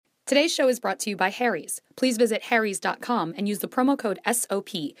Today's show is brought to you by Harry's. Please visit harrys.com and use the promo code SOP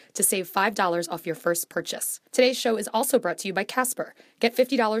to save $5 off your first purchase. Today's show is also brought to you by Casper. Get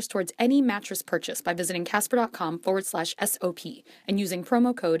 $50 towards any mattress purchase by visiting casper.com/SOP and using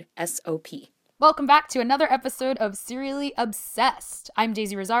promo code SOP. Welcome back to another episode of Serially Obsessed. I'm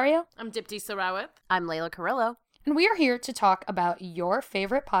Daisy Rosario. I'm Dipti Sarawat. I'm Layla Carrillo. And we are here to talk about your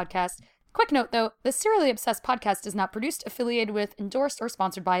favorite podcast. Quick note, though, the Serially Obsessed podcast is not produced, affiliated with, endorsed, or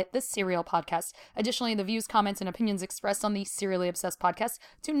sponsored by the Serial Podcast. Additionally, the views, comments, and opinions expressed on the Serially Obsessed podcast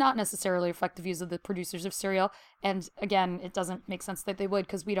do not necessarily reflect the views of the producers of Serial. And again, it doesn't make sense that they would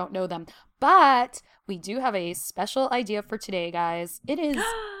because we don't know them. But we do have a special idea for today, guys. It is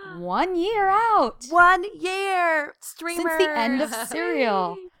 1 year out. 1 year! Streamer! Since the end of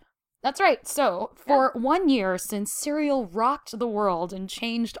Serial. That's right. So, for 1 year, since Serial rocked the world and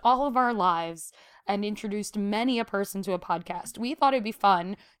changed all of our lives and introduced many a person to a podcast, we thought it'd be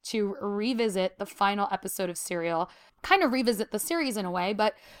fun to revisit the final episode of Serial, kind of revisit the series in a way,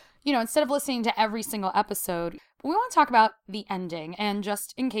 but, you know, instead of listening to every single episode, we want to talk about the ending. And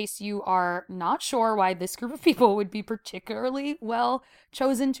just in case you are not sure why this group of people would be particularly well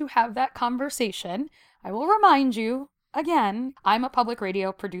chosen to have that conversation, I will remind you, again, I'm a public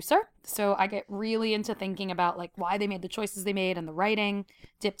radio producer, so I get really into thinking about like why they made the choices they made and the writing.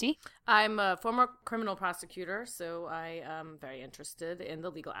 Dipti? I'm a former criminal prosecutor, so I am very interested in the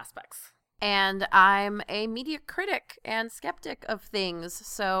legal aspects. And I'm a media critic and skeptic of things,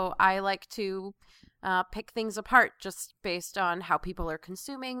 so I like to pick things apart just based on how people are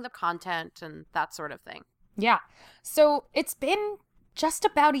consuming the content and that sort of thing. Yeah. So it's been just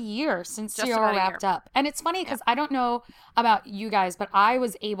about a year since Serial wrapped up. And it's funny because I don't know about you guys, but I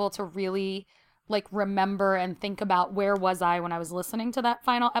was able to really like remember and think about where was I when I was listening to that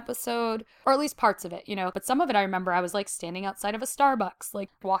final episode, or at least parts of it, you know. But some of it I remember I was like standing outside of a Starbucks, like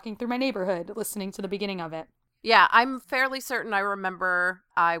walking through my neighborhood, listening to the beginning of it. Yeah, I'm fairly certain I remember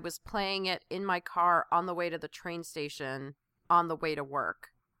I was playing it in my car on the way to the train station on the way to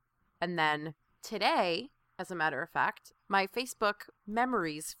work. And then today, as a matter of fact, my Facebook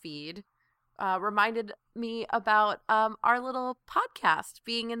memories feed reminded me about our little podcast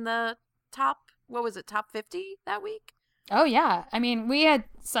being in the top 50 that week? Oh, yeah. I mean, we had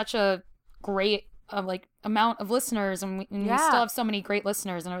such a great amount of listeners, and we still have so many great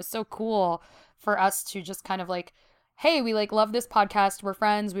listeners, and it was so cool for us to just kind of like, hey, we like love this podcast, we're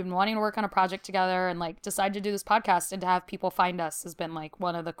friends, we've been wanting to work on a project together, and like decide to do this podcast, and to have people find us has been like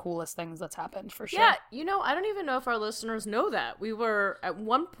one of the coolest things that's happened for sure. Yeah, you know, I don't even know if our listeners know that. We were at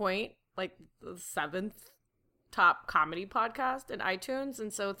one point like the 7th top comedy podcast in iTunes,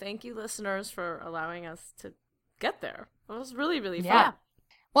 and so thank you listeners for allowing us to get there. It was really, really fun. Yeah.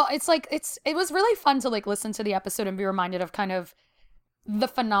 Well, it's like it was really fun to like listen to the episode and be reminded of kind of the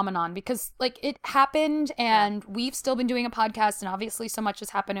phenomenon, because like it happened and we've still been doing a podcast, and obviously so much has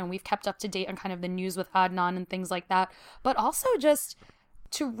happened and we've kept up to date on kind of the news with Adnan and things like that, but also just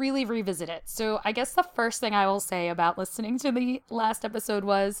to really revisit it. So I guess the first thing I will say about listening to the last episode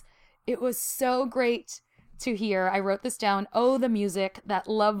was it was so great to hear. I wrote this down. Oh, the music, that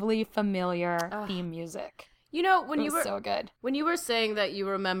lovely familiar theme music. You know, when you were so good. When you were saying that you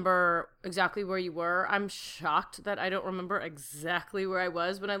remember exactly where you were, I'm shocked that I don't remember exactly where I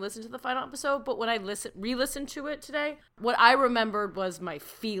was when I listened to the final episode. But when I re-listened to it today, what I remembered was my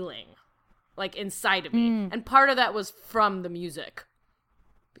feeling, like inside of me, and part of that was from the music,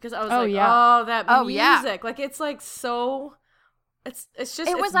 because I was music, like it's like so. It's just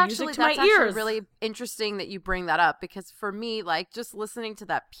it was actually music to my that's ears. Actually really interesting that you bring that up, because for me, like just listening to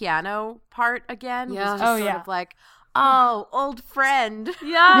that piano part again was just sort of like, oh, old friend.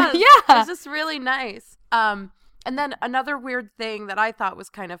 Yeah. Yeah. It was just really nice. And then another weird thing that I thought was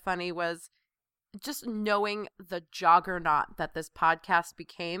kind of funny was just knowing the juggernaut that this podcast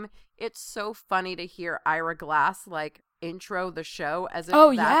became. It's so funny to hear Ira Glass like intro the show as if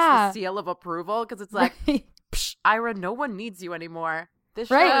that's the seal of approval, because it's like, psh, Ira, no one needs you anymore. This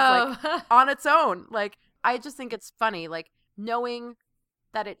show is like on its own. Like, I just think it's funny, like knowing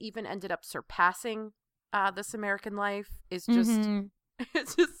that it even ended up surpassing This American Life is just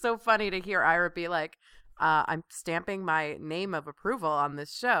it's just so funny to hear Ira be like, I'm stamping my name of approval on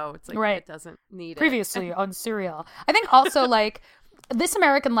this show. It's like it doesn't need previously on Serial. I think also like This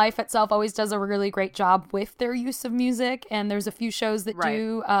American Life itself always does a really great job with their use of music, and there's a few shows that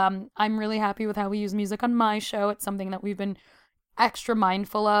do. I'm really happy with how we use music on my show. It's something that we've been extra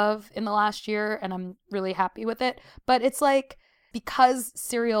mindful of in the last year, and I'm really happy with it. But it's like, because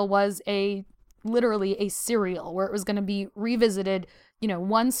Serial was literally a serial where it was going to be revisited, you know,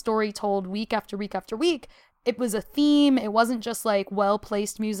 one story told week after week after week, it was a theme. It wasn't just like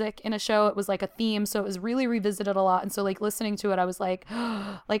well-placed music in a show. It was like a theme. So it was really revisited a lot. And so like listening to it, I was like,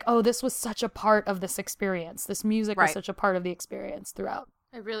 oh, this was such a part of this experience. This music was such a part of the experience throughout.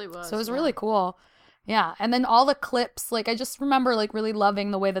 It really was. So it was really cool. Yeah. And then all the clips, like I just remember like really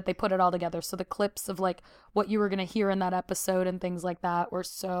loving the way that they put it all together. So the clips of like what you were going to hear in that episode and things like that were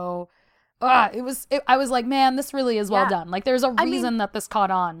so, I was like, man, this really is well done. Like there's a reason that this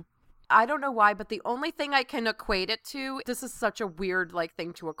caught on. I don't know why, but the only thing I can equate it to, this is such a weird like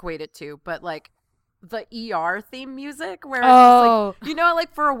thing to equate it to, but like the ER theme music where it's just like, you know,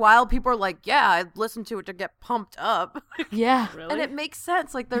 like for a while people are like, yeah, I listened to it to get pumped up. Yeah. Really? And it makes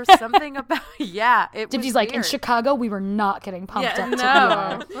sense. Like there's something about, Dipty's like, in Chicago, we were not getting pumped up to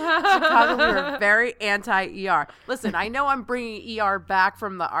ER. Chicago, we were very anti-ER. Listen, I know I'm bringing ER back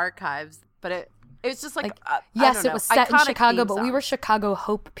from the archives, but it's just like yes, it was set in Chicago, but song. we were Chicago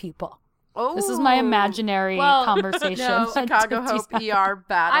Hope people. Oh, this is my imaginary conversation. No, Chicago Hope ER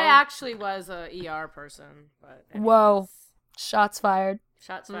battle. I actually was a ER person, but anyways. Whoa, shots fired.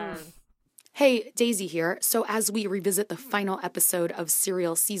 Shots fired. Hey, Daisy here. So as we revisit the final episode of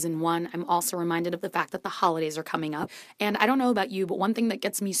Serial Season 1, I'm also reminded of the fact that the holidays are coming up. And I don't know about you, but one thing that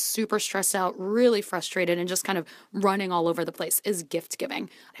gets me super stressed out, really frustrated, and just kind of running all over the place is gift giving.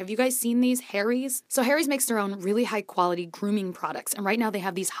 Have you guys seen these Harry's? So Harry's makes their own really high quality grooming products. And right now they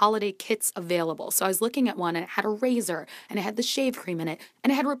have these holiday kits available. So I was looking at one and it had a razor and it had the shave cream in it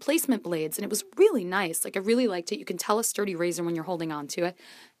and it had replacement blades. And it was really nice. Like I really liked it. You can tell a sturdy razor when you're holding on to it.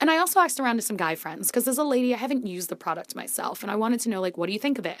 And I also asked around to some guy friends because as a lady, I haven't used the product myself. And I wanted to know, like, what do you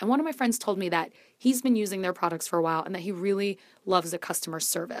think of it? And one of my friends told me that he's been using their products for a while and that he really loves the customer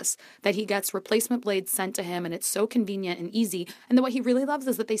service, that he gets replacement blades sent to him and it's so convenient and easy. And then what he really loves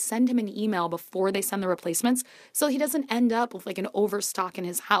is that they send him an email before they send the replacements so he doesn't end up with like an overstock in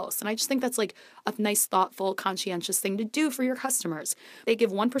his house. And I just think that's like a nice, thoughtful, conscientious thing to do for your customers. They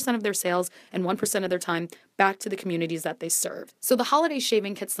give 1% of their sales and 1% of their time back to the communities that they serve. So the holiday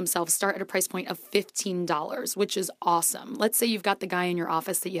shaving kits themselves start at a price point of $15, which is awesome. Let's say you've got the guy in your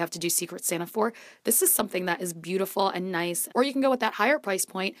office that you have to do Secret Santa for. This is something that is beautiful and nice. Or you can go with that higher price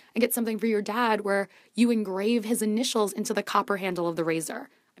point and get something for your dad where you engrave his initials into the copper handle of the razor.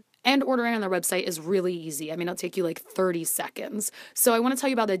 And ordering on their website is really easy. I mean, it'll take you like 30 seconds. So I want to tell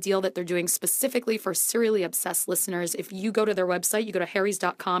you about a deal that they're doing specifically for Serially Obsessed listeners. If you go to their website, you go to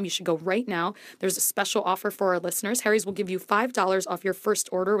harrys.com, you should go right now. There's a special offer for our listeners. Harry's will give you $5 off your first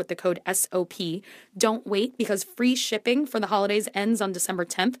order with the code SOP. Don't wait because free shipping for the holidays ends on December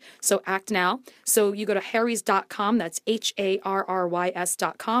 10th. So act now. So you go to harrys.com, that's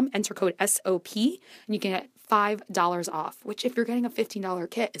HARRYS.com, enter code SOP, and you can get $5 off, which if you're getting a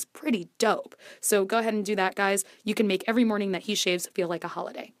 $15 kit is pretty dope. So go ahead and do that, guys. You can make every morning that he shaves feel like a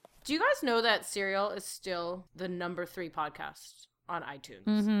holiday. Do you guys know that Serial is still the number 3 podcast on iTunes?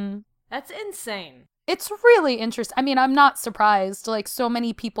 Mm-hmm. That's insane. It's really interesting. I mean, I'm not surprised. Like, so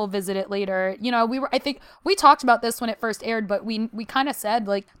many people visit it later. You know, I think we talked about this when it first aired, but we kind of said,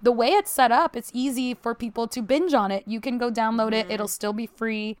 like, the way it's set up, it's easy for people to binge on it. You can go download it. It'll still be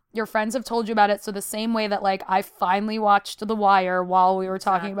free. Your friends have told you about it. So the same way that, like, I finally watched The Wire while we were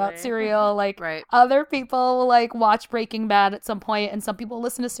talking about Serial, like, other people will, like, watch Breaking Bad at some point, and some people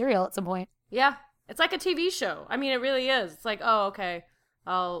listen to Serial at some point. Yeah. It's like a TV show. I mean, it really is. It's like, oh, okay,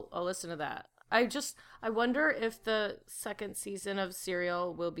 I'll listen to that. I wonder if the second season of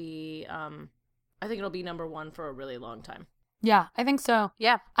Serial will be, I think it'll be number 1 for a really long time. Yeah, I think so.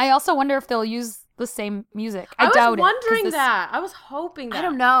 Yeah. I also wonder if they'll use the same music. I doubt was wondering that. I was hoping that. I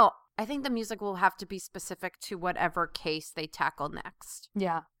don't know. I think the music will have to be specific to whatever case they tackle next.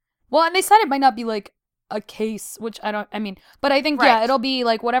 Yeah. Well, and they said it might not be like a case, which but I think, yeah, it'll be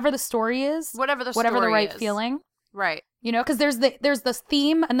like whatever the story is. Whatever the right is. feeling. Right. You know, because there's this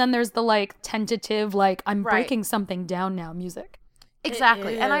theme and then there's the like tentative, like I'm breaking something down now music.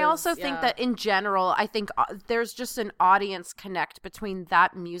 Exactly. And I also think that in general, I think there's just an audience connect between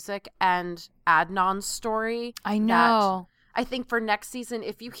that music and Adnan's story. I know. I think for next season,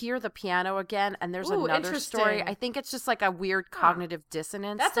 if you hear the piano again and there's another story, I think it's just like a weird cognitive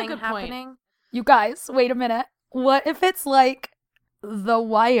dissonance thing happening. Point. You guys, wait a minute. What if it's like The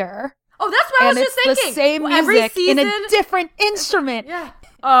Wire? Oh, that's what I was just thinking. The same music in a different instrument. Yeah.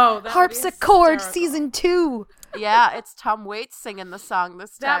 Oh, that Harpsichord Season 2. Yeah, it's Tom Waits singing the song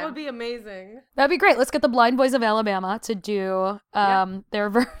this time. That would be amazing. That'd be great. Let's get the Blind Boys of Alabama to do their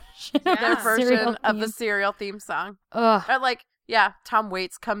version of the Serial theme song. Ugh. Or like, Tom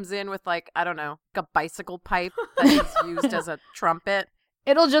Waits comes in with like, I don't know, like a bicycle pipe that is used as a trumpet.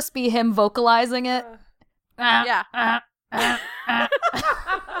 It'll just be him vocalizing it.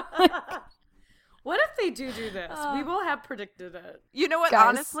 What if they do this? We will have predicted it. You know what? Guys,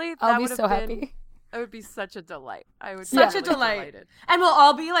 Honestly, I'll that be would so have been. happy. It would be such a delight. I would Such be a really delight. delighted. And we'll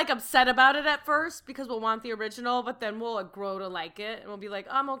all be like upset about it at first because we'll want the original, but then we'll grow to like it and we'll be like,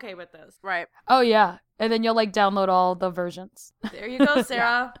 I'm okay with this. Right. Oh yeah, and then you'll like download all the versions. There you go,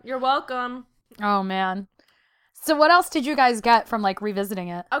 Sarah. You're welcome. Oh man. So what else did you guys get from like revisiting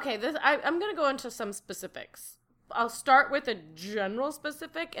it? Okay, I'm going to go into some specifics. I'll start with a general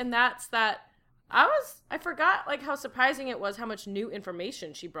specific, and that's that I forgot like how surprising it was how much new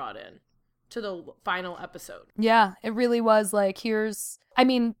information she brought in to the final episode. Yeah, it really was like there's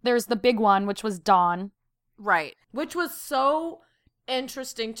the big one, which was Dawn. Right. Which was so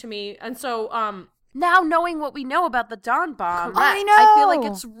interesting to me. And so, Now knowing what we know about the Dawn bomb, I I feel like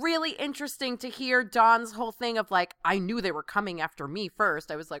know. it's really interesting to hear Dawn's whole thing of like, I knew they were coming after me first.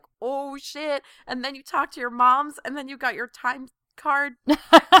 I was like, oh shit. And then you talk to your moms and then you got your time card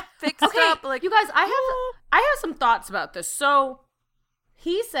fixed up. Like, you guys, I have some thoughts about this. So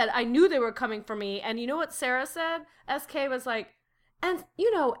he said, I knew they were coming for me. And you know what Sarah said? SK was like, and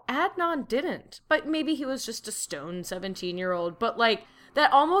you know, Adnan didn't. But maybe he was just a stoned 17-year-old. But like,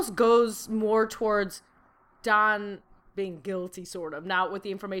 that almost goes more towards Don being guilty, sort of, now with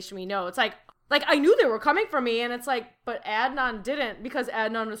the information we know. It's like I knew they were coming for me, and it's like, but Adnan didn't because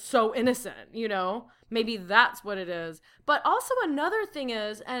Adnan was so innocent, you know? Maybe that's what it is. But also another thing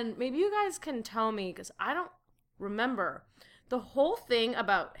is, and maybe you guys can tell me, because I don't remember, the whole thing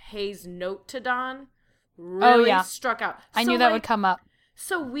about Hayes' note to Don really struck out. I knew that would come up.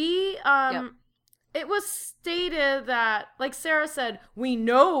 So we, it was stated that, like Sarah said, we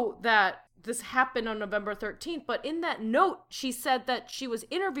know that this happened on November 13th, but in that note, she said that she was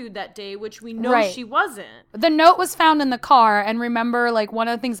interviewed that day, which we know she wasn't. The note was found in the car, and remember, like, one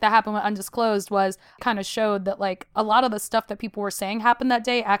of the things that happened with Undisclosed was kind of showed that, like, a lot of the stuff that people were saying happened that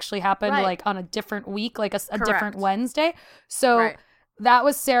day actually happened, like, on a different week, like a different Wednesday. So that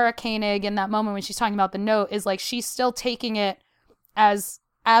was Sarah Koenig in that moment when she's talking about the note, is, like, she's still taking it as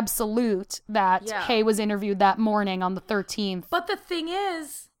absolute that Hay was interviewed that morning on the 13th. But the thing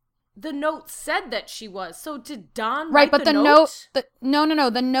is, the note said that she was. So did Don right, write but the note? No.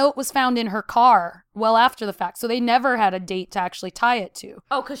 The note was found in her car well after the fact. So they never had a date to actually tie it to.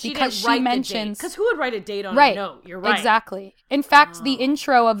 Oh, because she mentions. Because who would write a date on a note? You're right. Exactly. In fact, the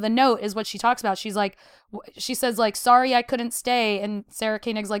intro of the note is what she talks about. She's like, she says, like, sorry I couldn't stay. And Sarah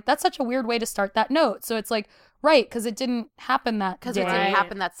Koenig's like, that's such a weird way to start that note. So it's like, right, because it didn't happen that day. Because it didn't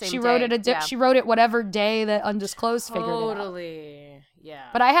happen that same day. She wrote it she wrote it whatever day that Undisclosed figured it out. Totally. Yeah.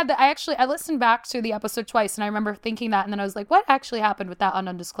 But I listened back to the episode twice, and I remember thinking that, and then I was like, what actually happened with that on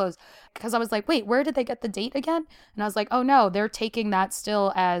Undisclosed? Because I was like, wait, where did they get the date again? And I was like, oh no, they're taking that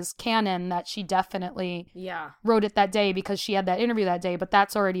still as canon, that she definitely wrote it that day because she had that interview that day, but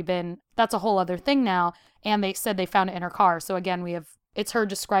that's a whole other thing now, and they said they found it in her car. So again, it's her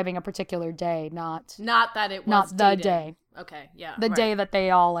describing a particular day, not that it was not the day. Okay, yeah. The day that they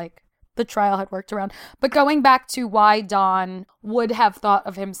all, like, the trial had worked around. But going back to why Don would have thought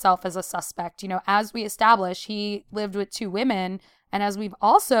of himself as a suspect, you know, as we established, he lived with 2 women. And as we've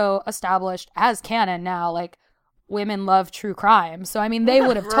also established as canon now, like, women love true crime. So, I mean, they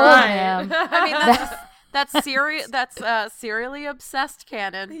would have told him. I mean, that's serially obsessed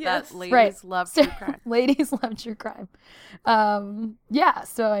canon that ladies love true crime. Ladies love true crime.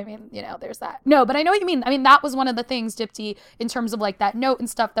 So I mean, you know, there's that. No, but I know what you mean. I mean, that was one of the things, Dipti, in terms of like that note and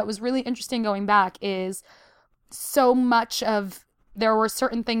stuff that was really interesting going back, is so much of, there were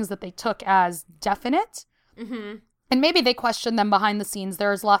certain things that they took as definite. Mm-hmm. And maybe they questioned them behind the scenes.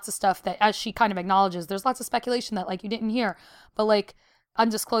 There's lots of stuff that, as she kind of acknowledges, there's lots of speculation that, like, you didn't hear. But, like,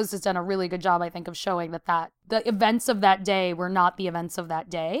 Undisclosed has done a really good job, I think, of showing that the events of that day were not the events of that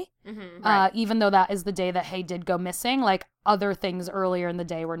day. Mm-hmm, even though that is the day that Hay did go missing, like, other things earlier in the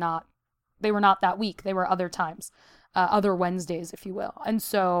day were not that week. They were other times, other Wednesdays, if you will. And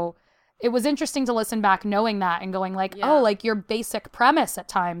so it was interesting to listen back knowing that and going like, oh, like, your basic premise at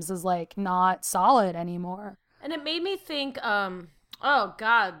times is, like, not solid anymore. And it made me think, oh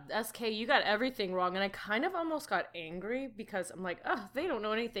God, SK, you got everything wrong. And I kind of almost got angry because I'm like, oh, they don't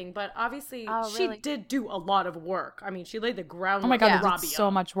know anything. But obviously she did do a lot of work. I mean, she laid the groundwork. Oh my God, they did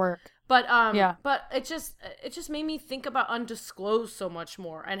so much work. But but it just made me think about Undisclosed so much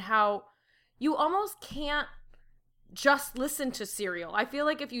more, and how you almost can't just listen to Serial. I feel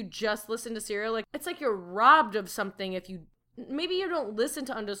like if you just listen to Serial, like, it's like you're robbed of something if you maybe you don't listen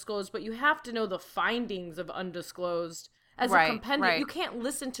to Undisclosed, but you have to know the findings of Undisclosed as a compendium. Right. You can't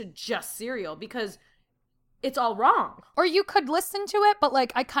listen to just Serial because it's all wrong. Or you could listen to it, but,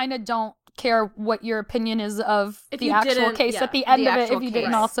 like, I kind of don't care what your opinion is of If the you actual didn't- case yeah, at the end the of it actual if you didn't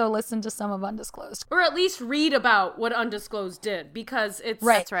case. also listen to some of Undisclosed. Or at least read about what Undisclosed did, because it's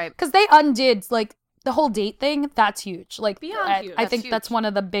Right. That's right. Because they undid, like, the whole date thing, that's huge. Like, Beyond huge. I That's think that's huge. one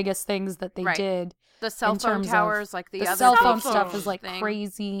of the biggest things that they Right. did. The cell in phone terms of towers, like the The other cell phone big stuff is, like, thing.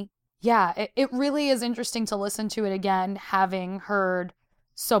 crazy. Yeah, it really is interesting to listen to it again, having heard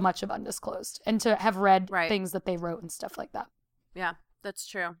so much of Undisclosed and to have read Right. things that they wrote and stuff like that. Yeah, that's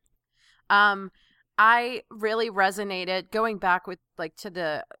true. I really resonated going back with like to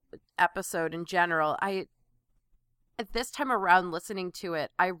the episode in general. At this time around listening to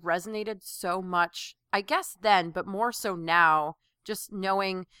it, I resonated so much, I guess then, but more so now, just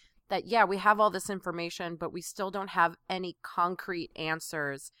knowing that, yeah, we have all this information, but we still don't have any concrete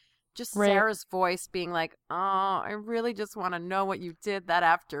answers. Just Right. Sarah's voice being like, oh, I really just want to know what you did that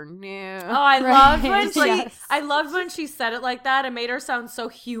afternoon. Oh, I Right. loved when Yes. I loved when she said it like that. It made her sound so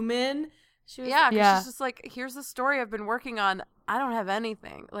human. She was Yeah, 'cause Yeah. she's just like, here's the story I've been working on. I don't have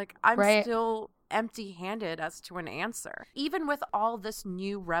anything. Like, I'm Right. still empty-handed as to an answer. Even with all this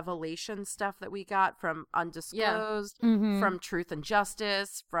new revelation stuff that we got from Undisclosed, Mhm. from Truth and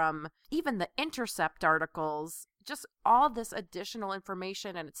Justice, from even the Intercept articles, just all this additional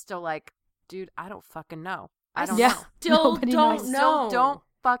information, and it's still like, dude, I don't fucking know. I don't Yeah. know. still Nobody don't knows. know. Still don't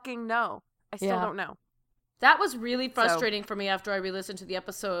fucking know. I still Yeah. don't know. That was really frustrating for me after I re-listened to the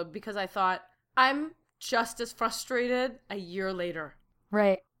episode, because I thought I'm just as frustrated a year later.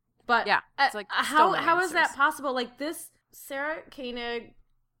 Right. But Yeah, it's like still how no how is that answers. possible? Like, this Sarah Koenig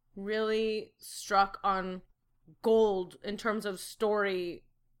really struck on gold in terms of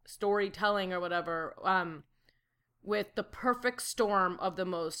storytelling or whatever, with the perfect storm of the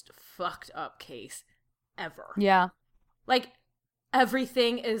most fucked up case ever. Yeah. Like,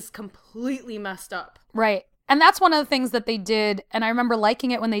 everything is completely messed up. Right. And that's one of the things that they did, and I remember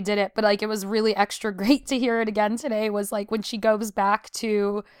liking it when they did it, but like it was really extra great to hear it again today, was like when she goes back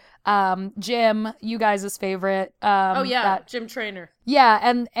to Jim, you guys' favorite. Oh yeah, that- Jim Trainer. yeah,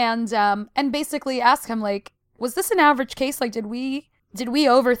 and basically ask him like, was this an average case? Like, did we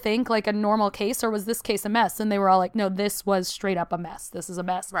overthink like a normal case, or was this case a mess? And they were all like, no, this was straight up a mess. This is a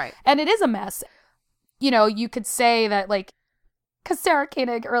mess. Right. And it is a mess. You know, you could say that like, because Sarah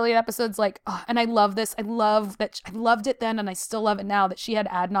Koenig early in episodes, like, oh, and I love this. I love that. I loved it then, and I still love it now. That she had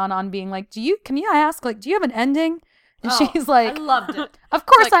Adnan on, being like, I ask, like, do you have an ending? And Oh, she's like, I loved it. of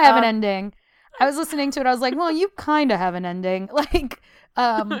course Like, I have an ending. I was listening to it. I was like, well, you kind of have an ending. Like,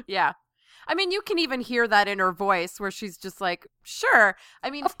 Yeah. I mean, you can even hear that in her voice where she's just like, sure.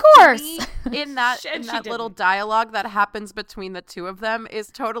 I mean, Of course. to me, in that, And in she that little didn't. dialogue that happens between the two of them is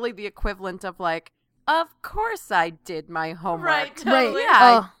totally the equivalent of like, of course I did my homework. Right, totally.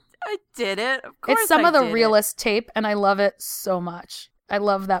 Yeah, Oh, I did it. Of course it's some I of the did it. realest tape, and I love it so much. I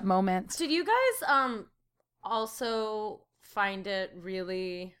love that moment. Did you guys also find it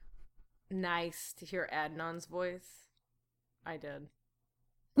really nice to hear Adnan's voice? I did.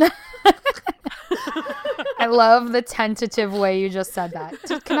 I love the tentative way you just said that.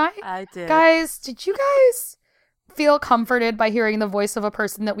 Can I? I did. Guys, did you guys feel comforted by hearing the voice of a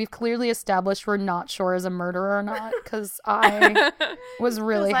person that we've clearly established we're not sure is a murderer or not? Because I was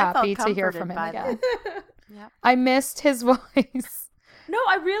really 'Cause I felt happy to hear comforted from him by again. Yep. I missed his voice. No,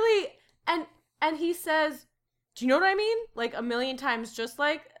 I really and he says, do you know what I mean? Like a million times, just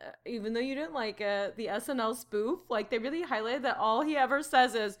like even though you didn't like the SNL spoof, like they really highlighted that all he ever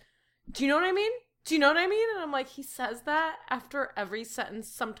says is, do you know what I mean? Do you know what I mean? And I'm like, he says that after every sentence,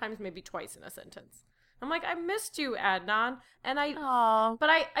 sometimes maybe twice in a sentence. I'm like, I missed you, Adnan. And Aw. but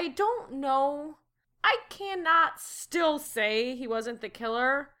I don't know. I cannot still say he wasn't the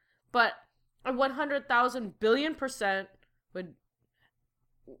killer, but I 100,000 billion%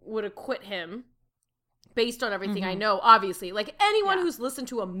 would acquit him based on everything I know, obviously. Like anyone Yeah. who's listened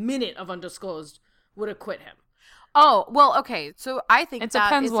to a minute of Undisclosed would acquit him. Oh, well, okay. So I think It that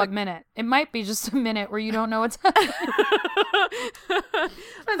depends is what a- minute. It might be just a minute where you don't know what's happening.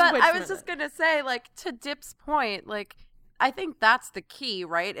 But which I was just minute. gonna say, like, to Dip's point, like, I think that's the key,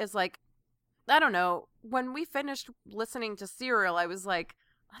 right? Is like, I don't know. When we finished listening to Serial, I was like,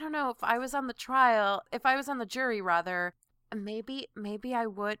 I don't know if I was on the trial, if I was on the jury, rather, maybe I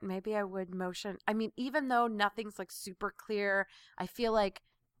would motion. I mean, even though nothing's like super clear, I feel like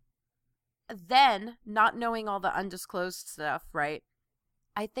then not knowing all the undisclosed stuff, right?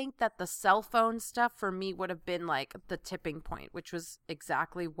 I think that the cell phone stuff for me would have been like the tipping point, which was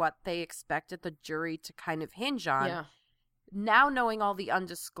exactly what they expected the jury to kind of hinge on. Yeah. Now knowing all the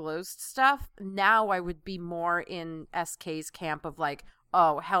undisclosed stuff, now I would be more in SK's camp of like,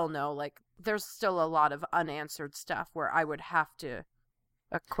 oh, hell no. Like, there's still a lot of unanswered stuff where I would have to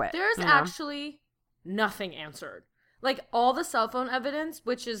acquit. There's you know? actually nothing answered. Like, all the cell phone evidence,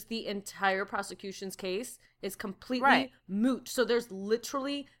 which is the entire prosecution's case, is completely moot. So there's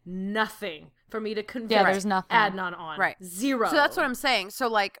literally nothing for me to convict there's nothing. Adnan on. Right. Zero. So that's what I'm saying. So,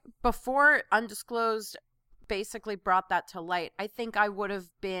 like, before Undisclosed basically brought that to light, I think I would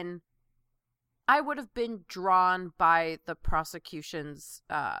have been drawn by the prosecution's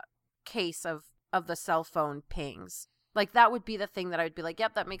case of the cell phone pings. Like, that would be the thing that I would be like,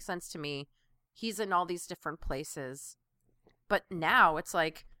 yep, that makes sense to me. He's in all these different places. But now it's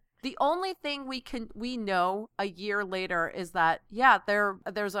like, the only thing we know a year later is that,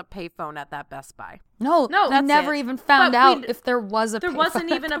 there's a payphone at that Best Buy. No, we that's never it. even found But out if there was a There payphone.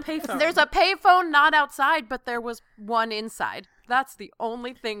 wasn't even a payphone. There's a payphone not outside, but there was one inside. That's the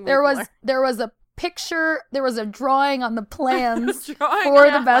only thing There was a picture, there was a drawing on the plans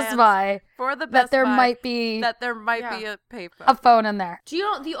for the Best Buy that there might be be a payphone. a phone in there. Do you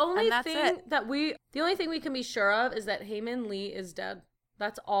know the only And that's thing it. the only thing we can be sure of is that Heyman Lee is dead.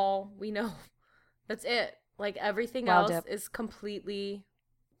 That's all we know. That's it. Like, everything Wow, else Dip. is completely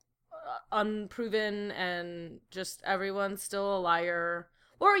unproven, and just everyone's still a liar.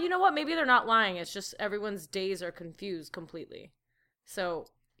 Or, you know what? Maybe they're not lying. It's just everyone's days are confused completely. So,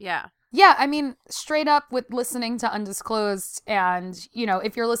 Yeah. Yeah, I mean, straight up with listening to Undisclosed, and, you know,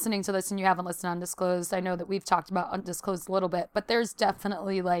 if you're listening to this and you haven't listened to Undisclosed, I know that we've talked about Undisclosed a little bit, but there's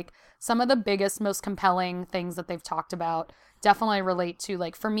definitely, like, some of the biggest, most compelling things that they've talked about definitely relate to,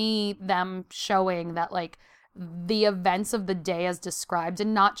 like, for me, them showing that, like, the events of the day as described,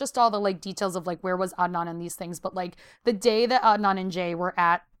 and not just all the, like, details of, like, where was Adnan and these things, but, like, the day that Adnan and Jay were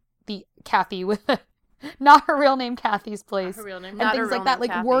at the Kathy with... not her real name, Kathy's place. her real name. And Not her things like real that, name, like,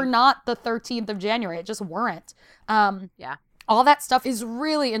 Kathy. were not the 13th of January. It just weren't. Yeah. All that stuff is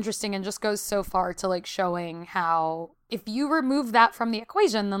really interesting and just goes so far to, like, showing how if you remove that from the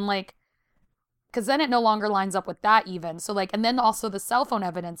equation, then, like, because then it no longer lines up with that even. So, like, and then also the cell phone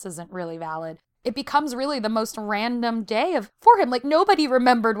evidence isn't really valid. It becomes really the most random day for him. Like, nobody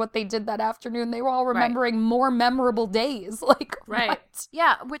remembered what they did that afternoon. They were all remembering more memorable days. Like, Right. what?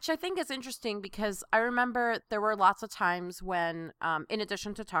 Yeah, which I think is interesting because I remember there were lots of times when, in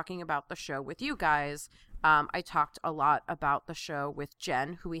addition to talking about the show with you guys, I talked a lot about the show with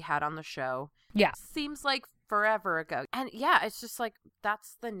Jen, who we had on the show. Yeah. Seems like forever ago. And yeah, it's just like,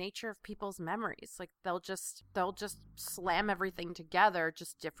 that's the nature of people's memories. Like, they'll just slam everything together,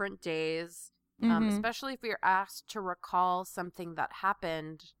 just different days. Especially if you're asked to recall something that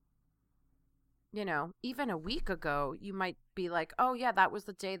happened, you know, even a week ago, you might be like, oh yeah, that was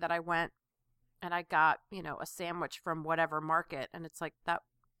the day that I went and I got, you know, a sandwich from whatever market. And it's like, that,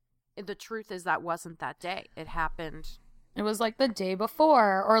 the truth is that wasn't that day. It happened. It was like the day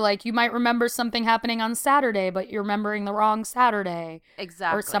before, or like you might remember something happening on Saturday, but you're remembering the wrong Saturday.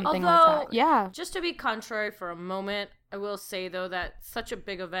 Exactly. Or something Although, like that. Yeah. Just to be contrary for a moment, I will say, though, that such a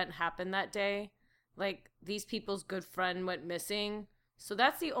big event happened that day. Like, these people's good friend went missing. So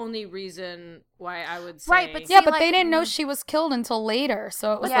that's the only reason why I would say... Right, but Yeah, See, but like- they didn't know she was killed until later,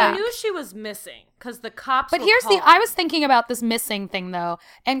 so it was But Yeah. they knew she was missing, because the cops But were here's called. I was thinking about this missing thing, though,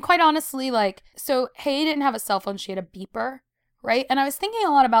 and quite honestly, like, so Hay didn't have a cell phone, she had a beeper, right? And I was thinking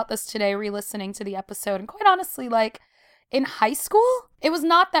a lot about this today, re-listening to the episode, and quite honestly, like, in high school, it was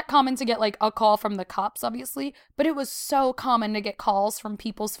not that common to get, like, a call from the cops, obviously, but it was so common to get calls from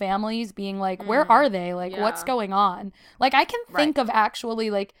people's families being like, where are they? Like, what's Yeah. going on? Like, I can think of actually,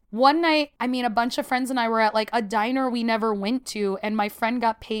 like, one night, I mean, a bunch of friends and I were at, like, a diner we never went to, and my friend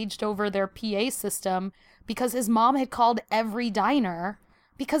got paged over their PA system because his mom had called every diner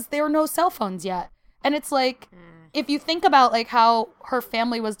because there were no cell phones yet. And it's like, if you think about, like, how her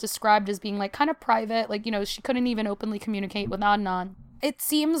family was described as being, like, kind of private, like, you know, she couldn't even openly communicate with Adnan. It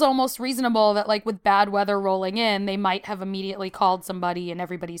seems almost reasonable that, like, with bad weather rolling in, they might have immediately called somebody and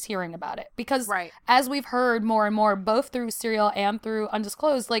everybody's hearing about it. Because Right. as we've heard more and more, both through Serial and through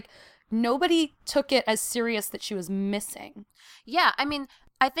Undisclosed, like, nobody took it as serious that she was missing. Yeah, I mean,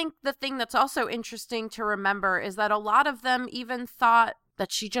 I think the thing that's also interesting to remember is that a lot of them even thought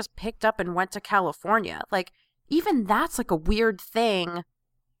that she just picked up and went to California. Like, even that's like a weird thing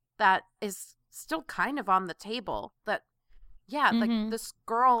that is still kind of on the table. That, yeah, like this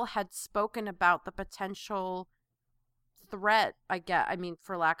girl had spoken about the potential threat, I mean,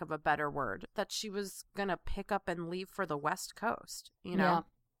 for lack of a better word, that she was gonna pick up and leave for the West Coast, you know? Yeah.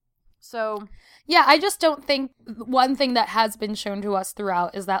 So, Yeah, I just don't think one thing that has been shown to us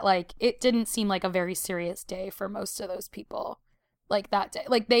throughout is that, like, it didn't seem like a very serious day for most of those people. Like, that day.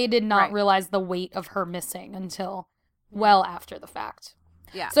 Like, they did not Right. realize the weight of her missing until well after the fact.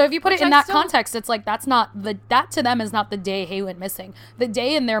 Yeah. So if you put Which it in I that still- context, it's like that to them is not the day Hay went missing. The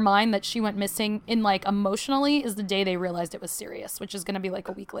day in their mind that she went missing in like emotionally is the day they realized it was serious, which is going to be like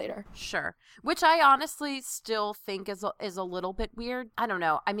a week later. Sure. Which I honestly still think is a little bit weird. I don't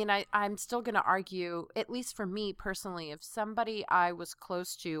know. I mean, I'm still going to argue, at least for me personally, if somebody I was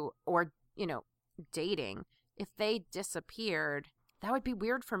close to or, dating, if they disappeared, that would be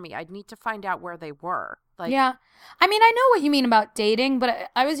weird for me. I'd need to find out where they were. Like, yeah. I mean, I know what you mean about dating, but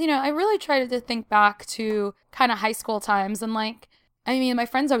I was, I really tried to think back to kind of high school times and like, I mean, my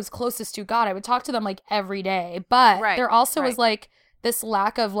friends I was closest to, God, I would talk to them like every day, but Right, there also was right. like this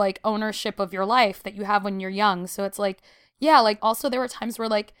lack of like ownership of your life that you have when you're young. So it's like, yeah, like also there were times where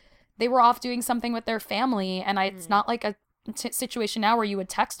like they were off doing something with their family and it's not like a situation now where you would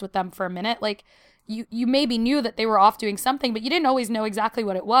text with them for a minute. Like you maybe knew that they were off doing something, but you didn't always know exactly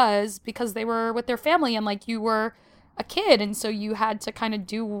what it was because they were with their family and like you were a kid. And so you had to kind of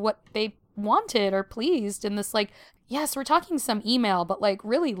do what they wanted or pleased in this like, yes, we're talking some email, but like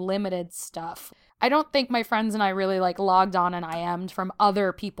really limited stuff. I don't think my friends and I really like logged on and IM'd from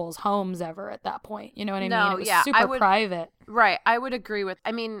other people's homes ever at that point. You know what I No, mean? It was yeah, super private. Right. I would agree with,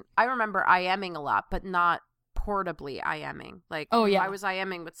 I mean, I remember IMing a lot, but not portably IMing. Like, Oh, if yeah. I was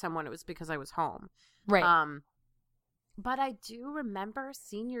IMing with someone, it was because I was home. Right. But I do remember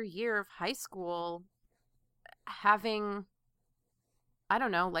senior year of high school having, I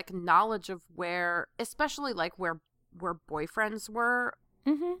don't know, like knowledge of where, especially like where boyfriends were.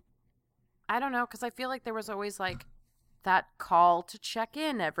 Mm-hmm. I don't know, because I feel like there was always like that call to check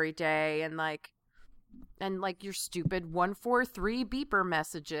in every day and like your stupid 143 beeper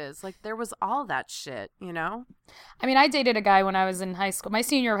messages. Like there was all that shit, I mean, I dated a guy when I was in high school. My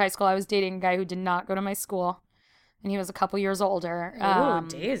senior year of high school, I was dating a guy who did not go to my school, and he was a couple years older.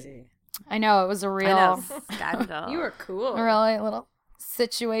 Daisy. I know, it was a I real, know, scandal. You were cool. a really little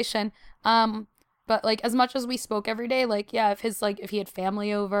situation. But like as much as we spoke every day, like yeah, if he had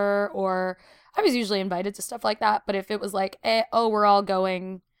family over, or I was usually invited to stuff like that. But if it was like, we're all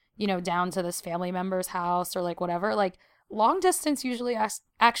going, down to this family member's house or like whatever, like long distance usually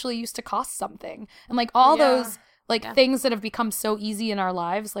actually used to cost something. And like all those like things that have become so easy in our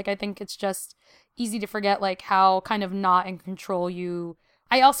lives, like I think it's just easy to forget like how kind of not in control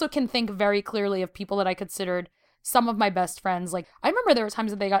I also can think very clearly of people that I considered some of my best friends. Like I remember there were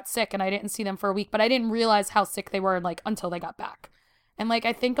times that they got sick and I didn't see them for a week, but I didn't realize how sick they were like until they got back. And like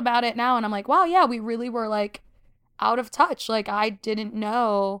I think about it now and I'm like, wow, yeah, we really were like out of touch. Like I didn't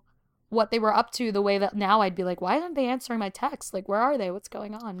know what they were up to the way that now I'd be like, why aren't they answering my texts? Like, where are they? What's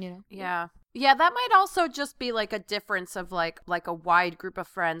going on? Yeah. Yeah, that might also just be like a difference of like a wide group of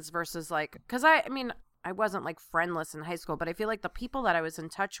friends versus like, because I mean, I wasn't like friendless in high school, but I feel like the people that I was in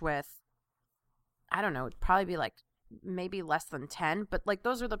touch with, I don't know, it'd probably be like maybe less than 10, but like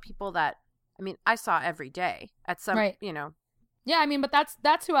those are the people that, I mean, I saw every day at some, Right. Yeah, I mean, but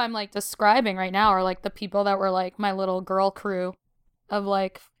that's who I'm like describing right now, are like the people that were like my little girl crew of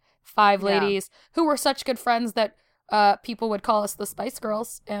like 5 ladies who were such good friends that people would call us the Spice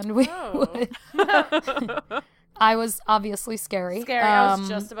Girls, and we would. I was obviously scary. I was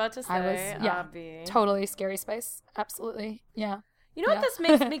just about to say. I was Abby. totally scary Spice. Absolutely, yeah. You know what this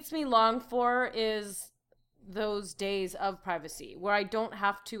makes me long for is those days of privacy where I don't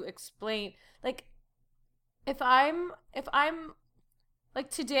have to explain. Like, if I'm like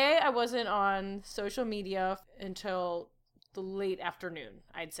today, I wasn't on social media until the late afternoon,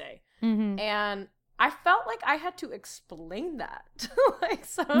 I'd say, and I felt like I had to explain that to like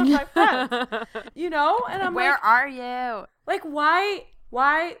some of my friends, and I'm where like, are you? like, why?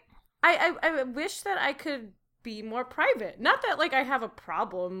 I wish that I could be more private. Not that like I have a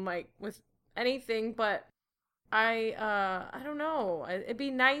problem like with anything, but I don't know. It'd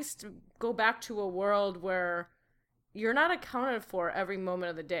be nice to go back to a world where you're not accounted for every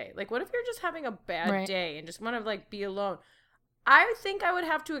moment of the day. Like, what if you're just having a bad day and just want to like be alone? I think I would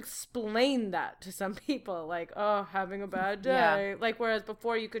have to explain that to some people, like, oh, having a bad day. Yeah. Like, whereas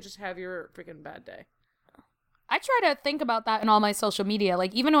before you could just have your freaking bad day. I try to think about that in all my social media.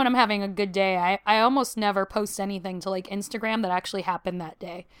 Like, even when I'm having a good day, I almost never post anything to, like, Instagram that actually happened that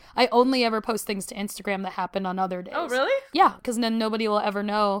day. I only ever post things to Instagram that happened on other days. Oh, really? Yeah, because then nobody will ever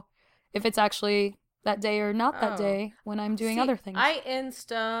know if it's actually that day or not that day when I'm doing other things. I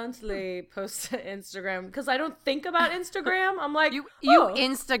instantly post to Instagram because I don't think about Instagram. I'm like, You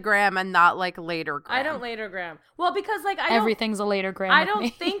Instagram and not like later. I don't latergram. Well, because like Everything's a later gram. I with don't me.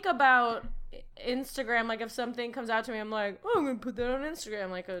 think about Instagram. Like if something comes out to me, I'm like, oh, I'm gonna put that on Instagram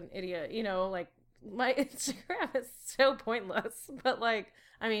like an idiot. Like my Instagram is so pointless. But like,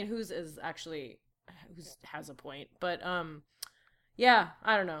 I mean, whose has a point? But Yeah,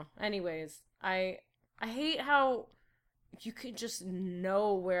 I don't know. Anyways, I hate how you can just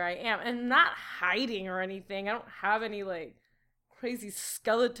know where I am, and I'm not hiding or anything. I don't have any like crazy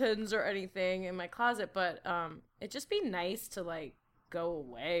skeletons or anything in my closet, but it'd just be nice to like go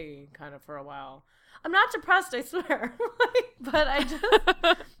away kind of for a while. I'm not depressed, I swear. But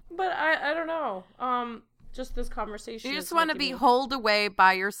I don't know. Just this conversation. You just want to be holed away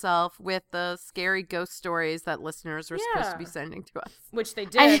by yourself with the scary ghost stories that listeners were supposed to be sending to us. Which they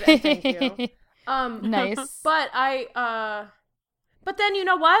did, and thank you. Nice. But but then you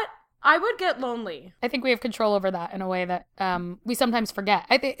know what? I would get lonely. I think we have control over that in a way that we sometimes forget.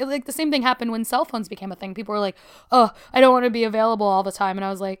 I think like the same thing happened when cell phones became a thing. People were like, "Oh, I don't want to be available all the time," and I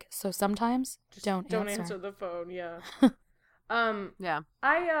was like, "So sometimes just don't answer the phone." Yeah. Yeah.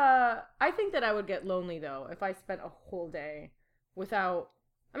 I think that I would get lonely though if I spent a whole day without.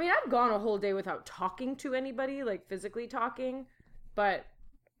 I mean, I've gone a whole day without talking to anybody, like physically talking, but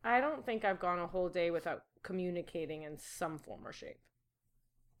I don't think I've gone a whole day without communicating in some form or shape.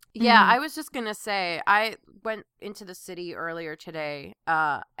 Yeah, I was just going to say, I went into the city earlier today,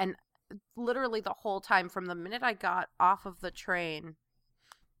 and literally the whole time from the minute I got off of the train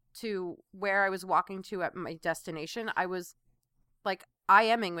to where I was walking to at my destination, I was like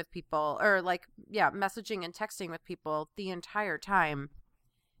IMing with people or like, yeah, messaging and texting with people the entire time.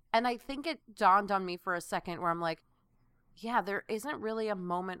 And I think it dawned on me for a second where I'm like, yeah, there isn't really a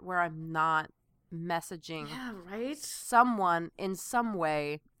moment where I'm not messaging someone in some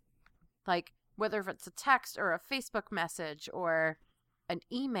way. Like, whether if it's a text or a Facebook message or an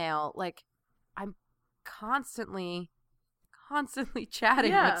email, like, I'm constantly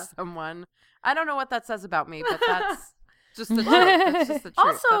chatting with someone. I don't know what that says about me, but that's just the truth. That's just the truth.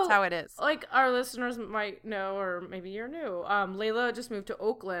 Also, that's how it is. Like, our listeners might know, or maybe you're new, Layla just moved to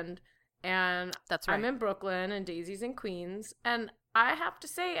Oakland, and that's right. I'm in Brooklyn, and Daisy's in Queens, and I have to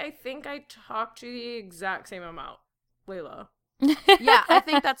say, I think I talk to the exact same amount, Layla. Yeah, I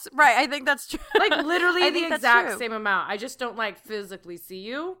think that's right. I think that's true. Like literally the exact same amount. I just don't like physically see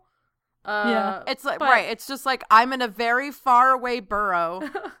you. Yeah, it's like right. It's just like I'm in a very far away borough.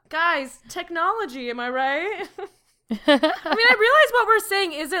 Guys, technology. Am I right? I mean, I realize what we're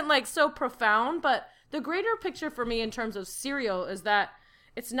saying isn't like so profound, but the greater picture for me in terms of Serial is that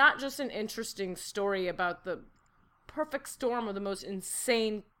it's not just an interesting story about the perfect storm of the most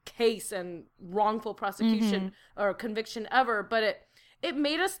insane case and wrongful prosecution or conviction ever, but it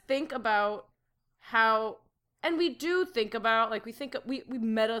made us think about how, and we do think about, like, we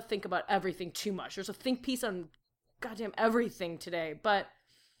meta think about everything too much. There's a think piece on goddamn everything today, but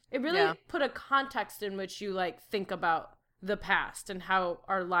it really put a context in which you like think about the past and how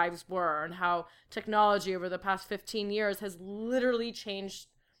our lives were and how technology over the past 15 years has literally changed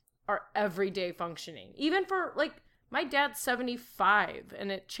our everyday functioning. Even for like my dad's 75 and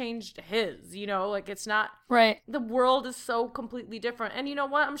it changed his, you know, like it's not right. The world is so completely different. And you know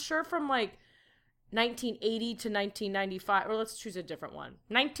what? I'm sure from like 1980 to 1995, or let's choose a different one.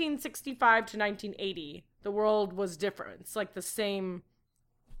 1965 to 1980, the world was different. It's like the same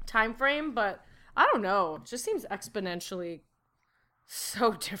time frame, but I don't know. It just seems exponentially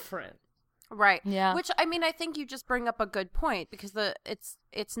so different. Right. Yeah. Which, I mean, I think you just bring up a good point because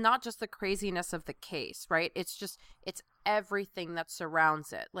it's not just the craziness of the case, right? It's everything that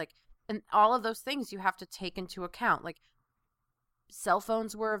surrounds it. Like, and all of those things you have to take into account. Like, cell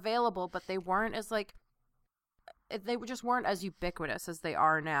phones were available, but they weren't as like, they just weren't as ubiquitous as they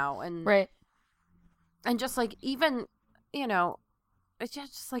are now. And right. And just like, even, you know, it's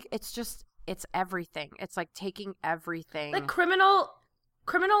just like, it's everything. It's like taking everything. Like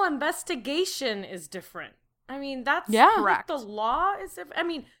criminal investigation is different. I mean, that's correct. The law is different. I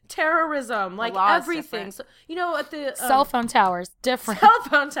mean, terrorism, like everything. So, you know, at the cell phone towers, different. Cell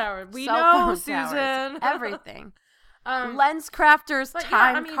phone tower. We know, Susan. Everything. Lens crafters,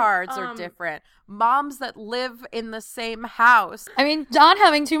 time cards are different. Moms that live in the same house. I mean, Dawn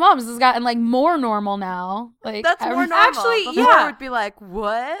having two moms has gotten like more normal now. Like that's more normal. Actually, before it would be like,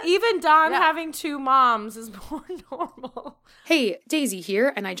 what? Even Dawn having two moms is more normal. Hey, Daisy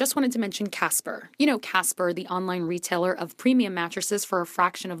here, and I just wanted to mention Casper. You know Casper, the online retailer of premium mattresses for a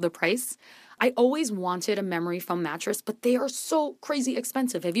fraction of the price. I always wanted a memory foam mattress, but they are so crazy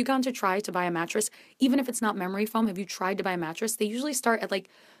expensive. Have you gone to try to buy a mattress? Even if it's not memory foam, have you tried to buy a mattress? They usually start at like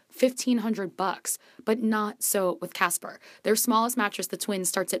 $1,500, but not so with Casper. Their smallest mattress, the twin,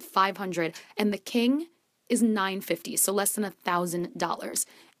 starts at $500, and the king is $950, so less than $1,000.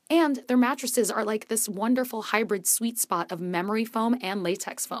 And their mattresses are like this wonderful hybrid sweet spot of memory foam and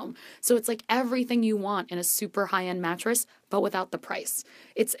latex foam. So it's like everything you want in a super high-end mattress, but without the price.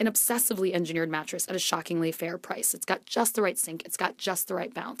 It's an obsessively engineered mattress at a shockingly fair price. It's got just the right sink. It's got just the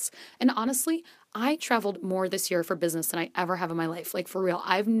right bounce. And honestly, I traveled more this year for business than I ever have in my life. Like, for real,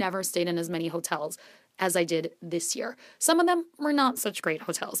 I've never stayed in as many hotels as I did this year. Some of them were not such great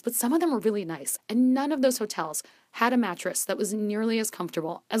hotels, but some of them were really nice. And none of those hotels had a mattress that was nearly as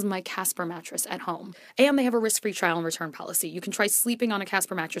comfortable as my Casper mattress at home. And they have a risk-free trial and return policy. You can try sleeping on a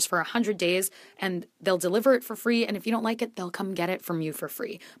Casper mattress for 100 days, and they'll deliver it for free. And if you don't like it, they'll come get it from you for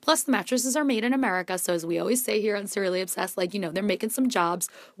free. Plus, the mattresses are made in America. So as we always say here on Serially Obsessed, like, they're making some jobs,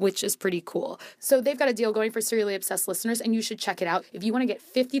 which is pretty cool. So they've got a deal going for Serially Obsessed listeners, and you should check it out. If you want to get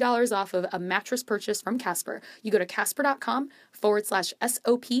 $50 off of a mattress purchase from Casper, you go to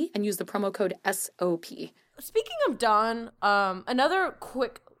casper.com/SOP and use the promo code SOP. Speaking of Dawn, another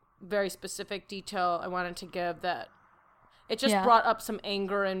quick, very specific detail I wanted to give that it just brought up some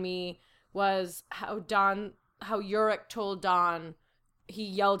anger in me was how Yurik told Dawn he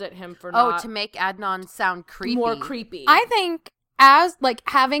yelled at him for not to make Adnan sound creepy. more creepy. I think as like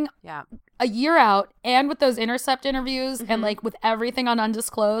having Yeah. a year out and with those Intercept interviews and like with everything on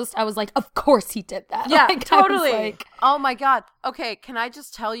Undisclosed, I was like, of course he did that. Yeah, Like, I was totally. like, Oh my God. Okay, can I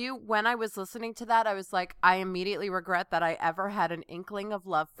just tell you, when I was listening to that, I was like, I immediately regret that I ever had an inkling of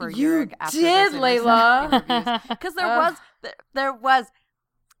love for You Yurik after did, those Layla. Because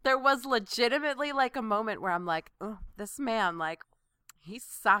there was legitimately like a moment where I'm like, oh, this man, like, he's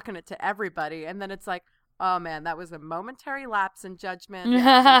socking it to everybody. And then it's like, oh man, that was a momentary lapse in judgment.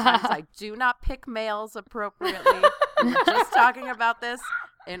 Sometimes I do not pick males appropriately. We were just talking about this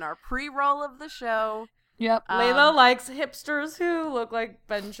in our pre-roll of the show. yep. Layla likes hipsters who look like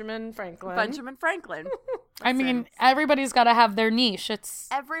Benjamin Franklin. Benjamin Franklin. I mean, everybody's got to have their niche.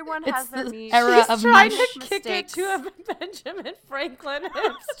 Everyone It's has their the niche. era She's of trying niche to kick it to a Benjamin Franklin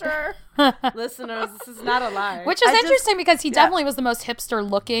hipster. Listeners, this is not a lie. Which is interesting because he definitely was the most hipster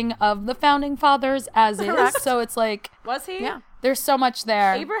looking of the founding fathers as Correct. is. So it's like, Was he? Yeah. there's so much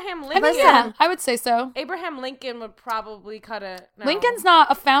there. Abraham I Lincoln. mean, yeah, I would say so. Abraham Lincoln would probably cut it. No. Lincoln's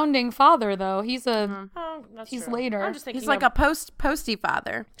not a founding father, though. He's a Oh, that's he's true. later. I'm just thinking He's like of, a posty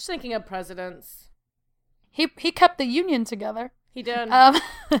father. just thinking of presidents. he kept the Union together. He did.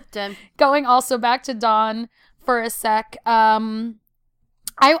 Done. Going also back to Dawn for a sec. I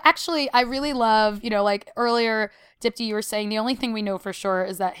really love, like earlier, Dipti, you were saying the only thing we know for sure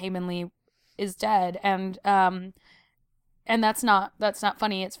is that Hae Min Lee is dead, and that's not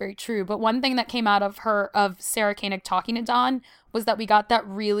funny. It's very true. But one thing that came out of Sarah Koenig talking to Dawn was that we got that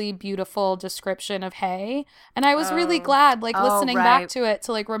really beautiful description of Hae, and I was really glad, like, listening back right. to it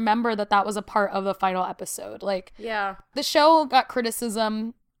to like remember that was a part of the final episode. Like, yeah. the show got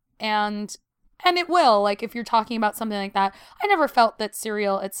criticism, and it will, like, if you're talking about something like that. I never felt that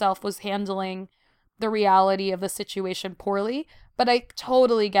Serial itself was handling the reality of the situation poorly, but I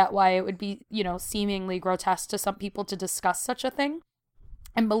totally get why it would be, seemingly grotesque to some people to discuss such a thing.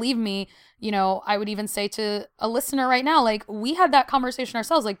 And believe me, I would even say to a listener right now, like, we had that conversation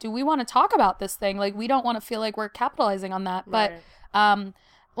ourselves. Like, do we want to talk about this thing? Like, we don't want to feel like we're capitalizing on that. Right. But,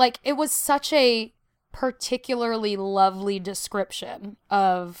 like, it was such a particularly lovely description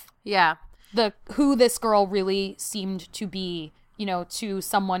of Yeah. who this girl really seemed to be, to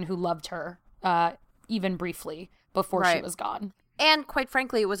someone who loved her, even briefly before she Right. was gone. And quite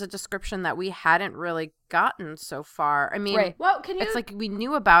frankly, it was a description that we hadn't really gotten so far. I mean, Right. Well, it's like we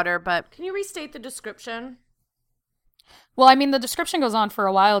knew about her, but can you restate the description? Well, I mean, the description goes on for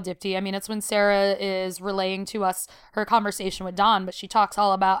a while, Dipti. I mean, it's when Sarah is relaying to us her conversation with Dawn, but she talks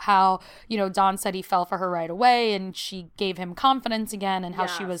all about how, Dawn said he fell for her right away, and she gave him confidence again, and how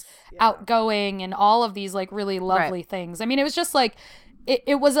she was outgoing, and all of these, like, really lovely things. I mean, it was just like,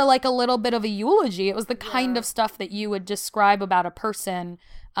 it was a little bit of a eulogy. It was the kind of stuff that you would describe about a person,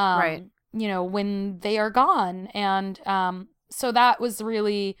 Right. When they are gone. And so that was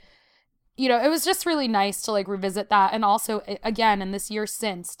really, it was just really nice to, like, revisit that. And also, again, in this year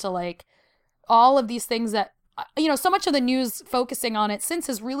since, to, like, all of these things that, so much of the news focusing on it since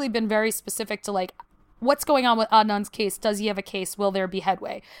has really been very specific to, like, what's going on with Adnan's case? Does he have a case? Will there be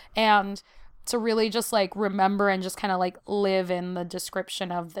headway? And to really just, like, remember and just kind of, like, live in the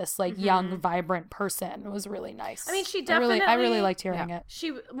description of this, like, young, vibrant person was really nice. I mean, she I really definitely- liked hearing it. She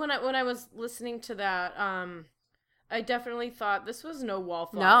when I was listening to that, I definitely thought this was no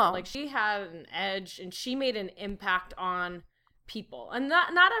wallflower. No. Like, she had an edge, and she made an impact on people, and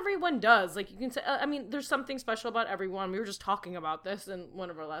not everyone does. Like, you can say, I mean, there's something special about everyone. We were just talking about this in one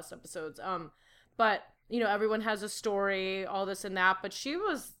of our last episodes. But everyone has a story, all this and that. But she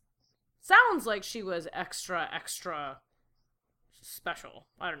was sounds like she was extra special.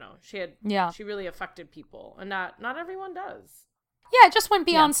 I don't know. She really affected people, and not everyone does. Yeah, it just went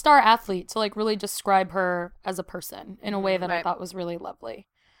beyond star athlete to like really describe her as a person in a way that I thought was really lovely.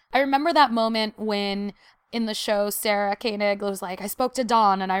 I remember that moment when in the show Sarah Koenig was like, I spoke to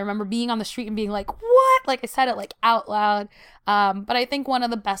Dawn, and I remember being on the street and being like, what? Like I said it like out loud. But I think one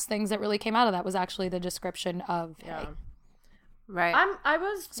of the best things that really came out of that was actually the description of Hay. Right. I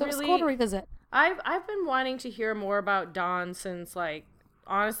was so really, it's cool to revisit. I've been wanting to hear more about Dawn since like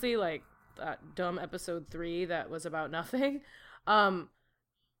honestly like that dumb episode 3 that was about nothing. And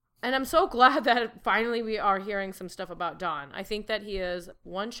I'm so glad that finally we are hearing some stuff about Dawn. I think that he is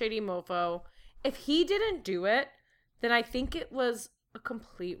one shady mofo. If he didn't do it, then I think it was a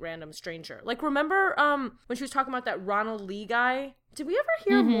complete random stranger. Like, remember when she was talking about that Ronald Lee guy? Did we ever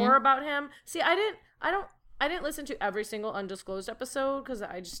hear more about him? See, I didn't listen to every single undisclosed episode because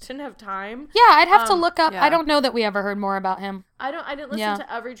I just didn't have time. Yeah, I'd have to look up. I don't know that we ever heard more about him. I didn't listen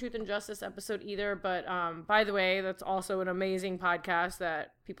to every Truth and Justice episode either, but by the way, that's also an amazing podcast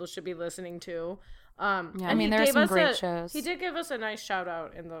that people should be listening to. I mean, there are some great shows. He did give us a nice shout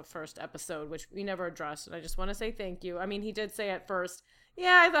out in the first episode, which we never addressed, and I just want to say thank you. I mean, he did say at first,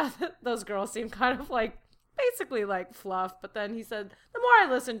 yeah, I thought that those girls seemed kind of like basically like fluff, but then he said the more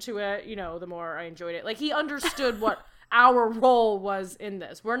I listened to it, the more I enjoyed it. Like, he understood what our role was in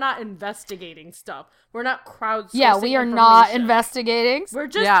this. We're not investigating stuff. We're not crowdsourcing. Yeah, we are not investigating. We're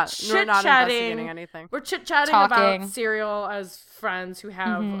just we're not chit-chatting. Investigating anything. We're chit-chatting about Serial as friends who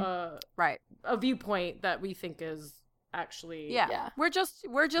have a viewpoint that we think is actually we're just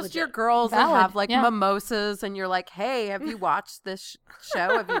legit. your girls Valid. that have like mimosas, and you're like, hey, have you watched this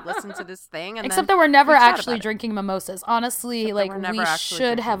show? Have you listened to this thing? And except that we're never actually drinking mimosas. Honestly, Except like we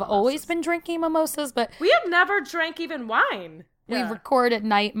should have mimosas. always been drinking mimosas, but we have never drank even wine. we record at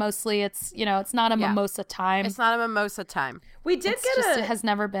night mostly. It's it's not a mimosa time. It's not a mimosa time. We did it has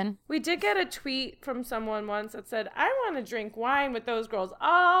never been. We did get a tweet from someone once that said, I want to drink wine with those girls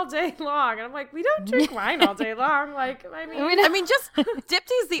all day long. And I'm like, we don't drink wine all day long. Like, I mean, just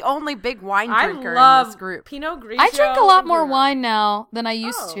Dipty's the only big wine drinker in this group. Pinot Grigio. I drink a lot more wine now than I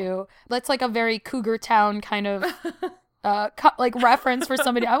used to. That's like a very Cougar Town kind of like reference for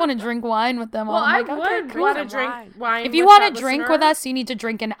somebody. I want to drink wine with them. Well, I would want to drink wine. If you want to drink with us, you need to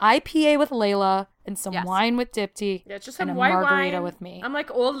drink an IPA with Layla and some wine with Dipty. Yeah, just and some a white margarita wine with me. I'm like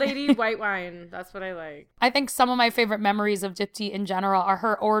old lady white wine. That's what I like. I think some of my favorite memories of Dipty in general are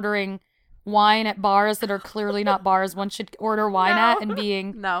her ordering wine at bars that are clearly not bars one should order wine at and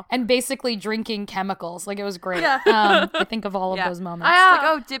being and basically drinking chemicals. Like, it was great. I think of all of those moments. Like,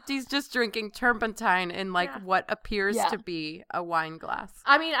 oh, Dipty's just drinking turpentine in like what appears to be a wine glass.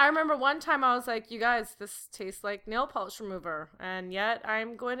 I mean, I remember one time I was like, you guys, this tastes like nail polish remover, and yet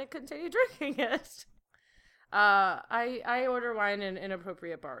I'm going to continue drinking it. I order wine in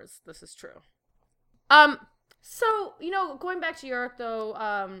inappropriate bars. This is true. So, going back to Europe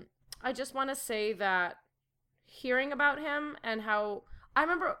though, I just want to say that hearing about him and how I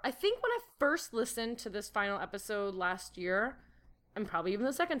think when I first listened to this final episode last year, and probably even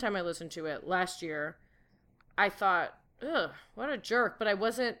the second time I listened to it last year, I thought, ugh, what a jerk. But I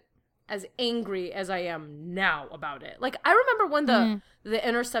wasn't as angry as I am now about it. Like, I remember when the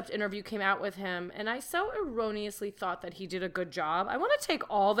Intercept interview came out with him, and I so erroneously thought that he did a good job. I want to take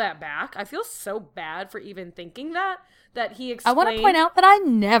all that back. I feel so bad for even thinking that he explained. I want to point out that I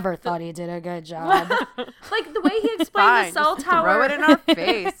never thought he did a good job. Like, the way he explained the cell tower. Throw it in our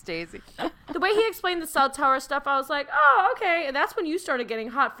face, Daisy. The way he explained the cell tower stuff, I was like, oh, okay. And that's when you started getting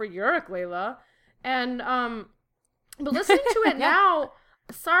hot for Yurik, Layla. And, but listening to it now,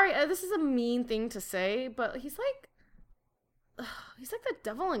 sorry, this is a mean thing to say, but he's like the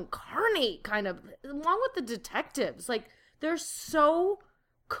devil incarnate, kind of, along with the detectives. Like, they're so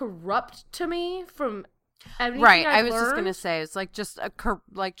corrupt to me from everything I was learned. just gonna say, it's like just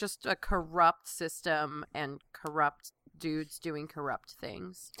a corrupt system and corrupt dudes doing corrupt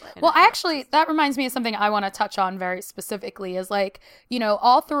things. Well, that reminds me of something I want to touch on very specifically is like,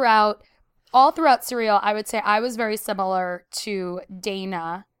 all throughout Serial, I would say I was very similar to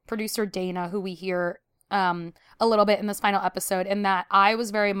Dana, producer Dana, who we hear a little bit in this final episode, in that I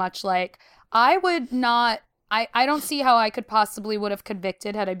was very much like, I don't see how I could possibly would have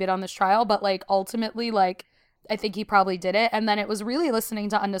convicted had I been on this trial, but like ultimately, like, I think he probably did it. And then it was really listening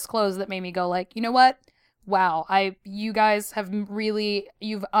to Undisclosed that made me go like, you know what? Wow, you guys have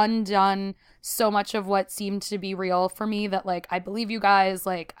you've undone so much of what seemed to be real for me that like, I believe you guys,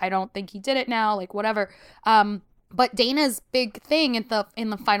 like, I don't think he did it now, like, whatever. But Dana's big thing in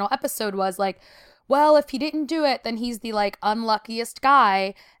the final episode was like, well, if he didn't do it, then he's the like unluckiest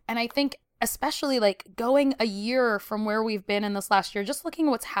guy. And I think especially like going a year from where we've been in this last year, just looking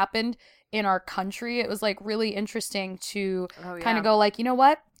at what's happened in our country, it was like really interesting to kind of go like, you know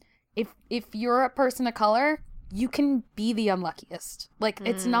what? If you're a person of color, you can be the unluckiest. Like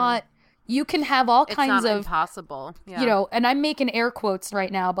it's not, you can have all kinds of impossible, you know, and I'm making air quotes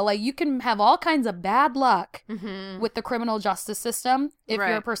right now, but like you can have all kinds of bad luck with the criminal justice system if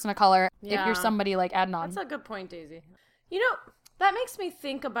you're a person of color, if you're somebody like Adnan. That's a good point, Daisy. You know, that makes me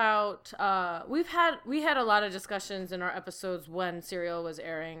think about we had a lot of discussions in our episodes when Serial was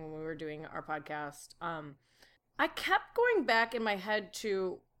airing, when we were doing our podcast. I kept going back in my head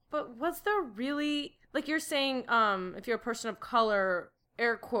to, but was there really, like you're saying, if you're a person of color,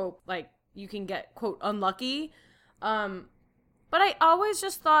 air quote, like you can get quote unlucky. But I always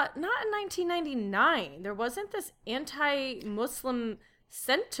just thought, not in 1999. There wasn't this anti-Muslim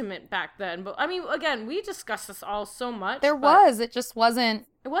sentiment back then. But I mean, again, we discussed this all so much. There was. It just wasn't.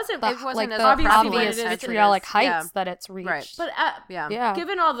 It wasn't like as the obvious obvious vitriolic heights that it's reached. Right. But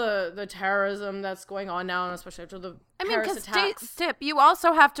given all the terrorism that's going on now, and especially after the Paris attacks, Tip, you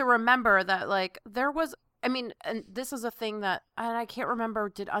also have to remember that like there was. I mean, and this is a thing that, and I can't remember,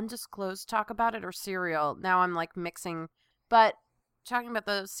 did Undisclosed talk about it or Serial? Now I'm like mixing, but talking about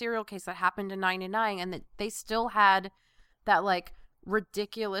the Serial case that happened in '99, and that they still had that like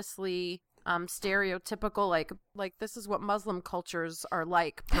ridiculously stereotypical like this is what Muslim cultures are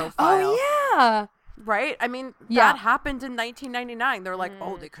like profile. Oh yeah. Right? I mean, that happened in 1999. They're like,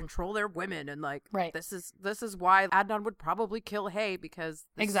 oh, they control their women, and like, this is why Adnan would probably kill Hay, because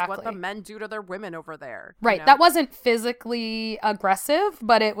this is what the men do to their women over there. Right. You know? That wasn't physically aggressive,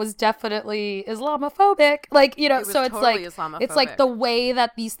 but it was definitely Islamophobic. Like, you know, so it's totally like it's like the way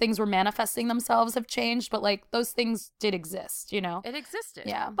that these things were manifesting themselves have changed, but like those things did exist, you know. It existed.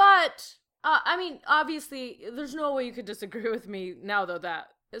 Yeah. But I mean, obviously, there's no way you could disagree with me now, though, that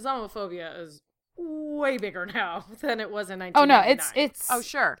Islamophobia is way bigger now than it was in 1999. Oh no, it's oh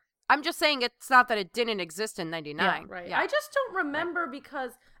sure. I'm just saying it's not that it didn't exist in 99. Yeah, right. Yeah. I just don't remember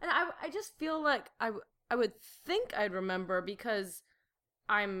because, and I just feel like I would think I'd remember because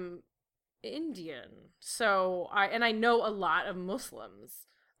I'm Indian. So I know a lot of Muslims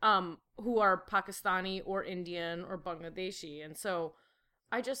who are Pakistani or Indian or Bangladeshi, and so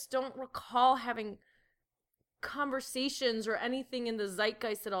I just don't recall having conversations or anything in the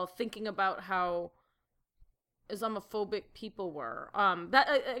zeitgeist at all thinking about how Islamophobic people were. That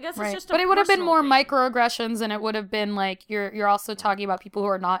I guess it's just a but it would have been more thing. microaggressions, and it would have been like you're also talking about people who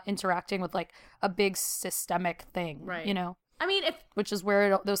are not interacting with like a big systemic thing, right? You know, I mean, which is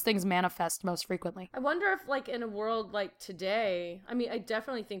where those things manifest most frequently. I wonder if like in a world like today, I mean, I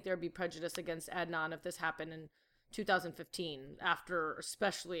definitely think there'd be prejudice against Adnan if this happened in 2015, after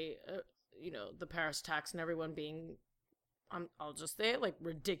especially you know, the Paris attacks and everyone being, I'll just say it, like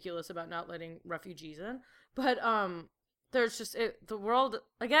ridiculous about not letting refugees in. But there's just the world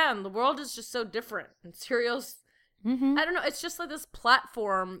is just so different. And Serial's, I don't know, it's just like this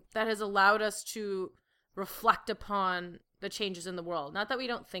platform that has allowed us to reflect upon the changes in the world. Not that we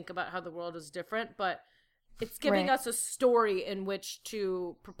don't think about how the world is different, but it's giving us a story in which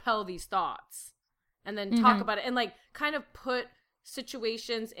to propel these thoughts and then talk about it and like kind of put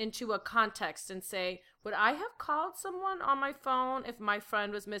situations into a context and say, would I have called someone on my phone if my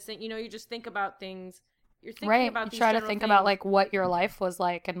friend was missing? You know, you just think about things. You're thinking about these you try to think things. about like what your life was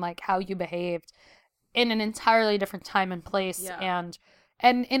like and like how you behaved in an entirely different time and place, and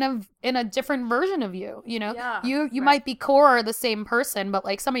in a different version of you, you know. You might be core the same person, but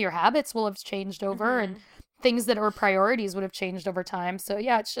like some of your habits will have changed over and things that are priorities would have changed over time. So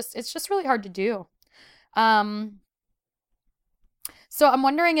yeah, it's just really hard to do. So I'm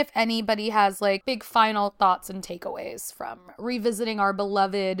wondering if anybody has like big final thoughts and takeaways from revisiting our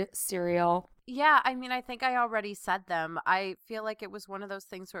beloved Serial. Yeah, I mean, I think I already said them. I feel like it was one of those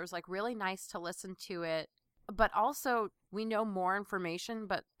things where it was like really nice to listen to it, but also we know more information,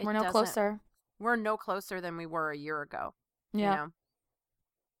 but we're no closer. We're no closer than we were a year ago. Yeah.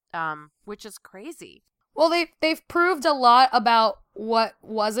 You know? Which is crazy. Well, they've proved a lot about what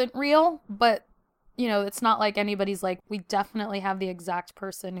wasn't real, but you know, it's not like anybody's like, we definitely have the exact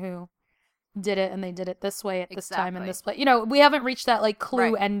person who did it and they did it this way at this time and this place. You know, we haven't reached that like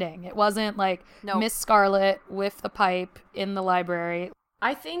clue ending. It wasn't like Miss Scarlet with the pipe in the library.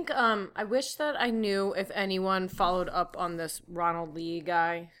 I think I wish that I knew if anyone followed up on this Ronald Lee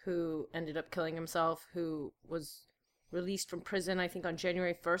guy who ended up killing himself, who was released from prison, I think on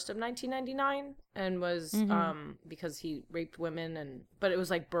January 1st of 1999, and was because he raped women, but it was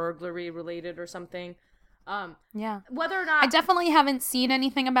like burglary related or something. Yeah. Whether or not I definitely haven't seen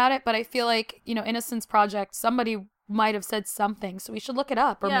anything about it, but I feel like, Innocence Project, somebody might have said something, so we should look it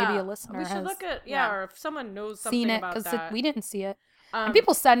up, or maybe a listener we should has look at yeah. or if someone knows something seen it, about because that. we didn't see it. And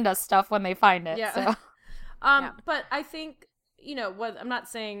people send us stuff when they find it, Yeah. so. But I think, what I'm not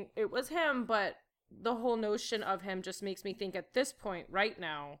saying it was him, but the whole notion of him just makes me think at this point right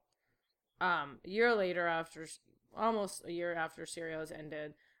now, a year later, after almost a year after Serial has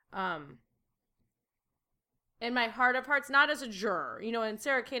ended, in my heart of hearts, not as a juror, and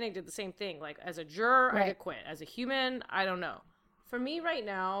Sarah Koenig did the same thing. Like, as a juror, Right. I could quit. As a human, I don't know. For me right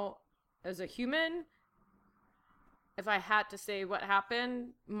now, as a human, if I had to say what happened,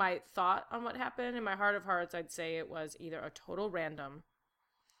 my thought on what happened, in my heart of hearts, I'd say it was either a total random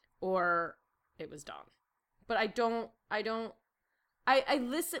or it was dumb. But I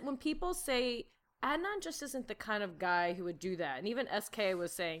listen when people say Adnan just isn't the kind of guy who would do that. And even SK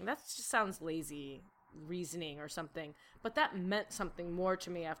was saying that just sounds lazy reasoning or something. But that meant something more to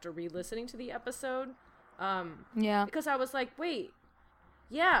me after re-listening to the episode. Yeah. Because I was like, wait,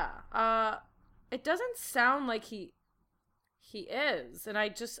 yeah, it doesn't sound like he is. And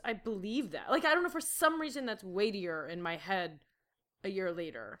I believe that. Like, I don't know, for some reason that's weightier in my head a year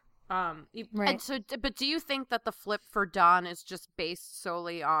later. Right. And so, but do you think that the flip for Don is just based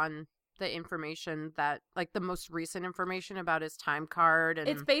solely on the information that, like, the most recent information about his time card? And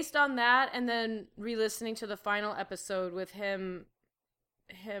it's based on that, and then re-listening to the final episode with him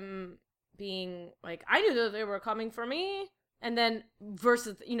being like, I knew that they were coming for me, and then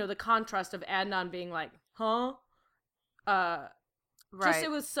versus the contrast of Adnan being like, huh? right. Just,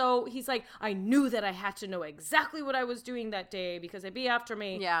 it was so, he's like, I knew that I had to know exactly what I was doing that day because they'd be after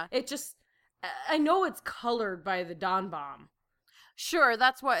me. Yeah. It just, I know it's colored by the Don bomb. Sure,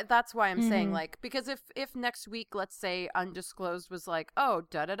 that's why I'm saying, Mhm. like, because if next week, let's say Undisclosed was like, oh,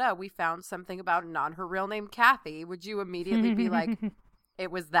 we found something about not her real name Kathy, would you immediately be like, it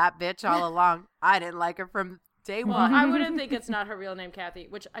was that bitch all along? I didn't like her from day Well, one. I wouldn't think it's not her real name, Kathy,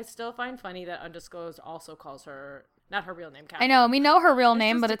 which I still find funny that Undisclosed also calls her not her real name, Kathy. I know, we know her real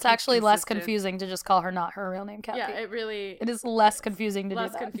name, just but to it's keep actually less consistent. confusing to just call her not her real name, Kathy. Yeah, It is less confusing to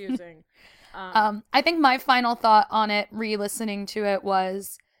less do that. confusing. I think my final thought on it, re-listening to it,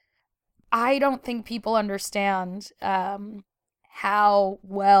 was I don't think people understand how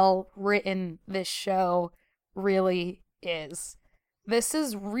well written this show really is. This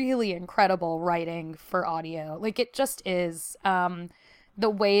is really incredible writing for audio. Like, it just is. The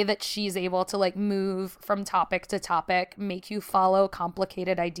way that she's able to, like, move from topic to topic, make you follow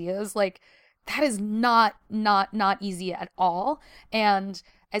complicated ideas, like, that is not easy at all. And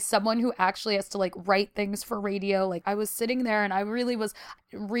as someone who actually has to, like, write things for radio, like, I was sitting there and I really was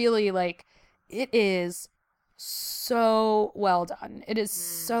like, it is so well done. It is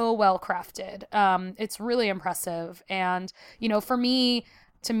so well crafted. It's really impressive. And,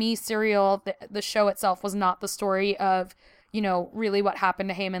 to me, Serial, the show itself was not the story of, really what happened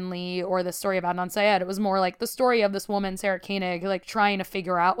to Hae Min Lee or the story of Adnan Syed. It was more like the story of this woman, Sarah Koenig, like, trying to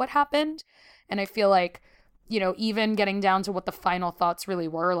figure out what happened. And I feel like, even getting down to what the final thoughts really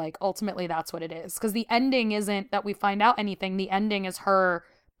were, like, ultimately that's what it is. Because the ending isn't that we find out anything. The ending is her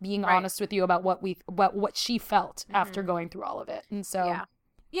being honest with you about what she felt after going through all of it. And so,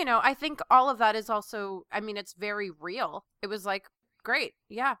 yeah. I think all of that is also, I mean, it's very real. It was like, great.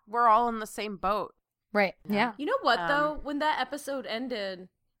 Yeah, we're all in the same boat. right. Yeah. You know what, though? When that episode ended,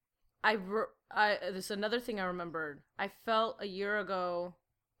 this is another thing I remembered. I felt a year ago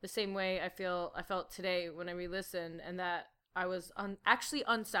the same way I felt today when I re-listened, and that I was actually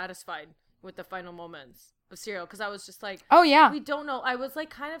unsatisfied with the final moments of Serial, because I was just like, Oh, yeah. we don't know. I was, like,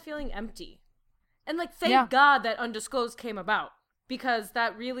 kind of feeling empty. And, like, thank God that Undisclosed came about, because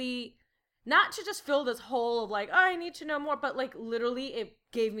that really, not to just fill this hole of, like, oh, I need to know more, but, like, literally it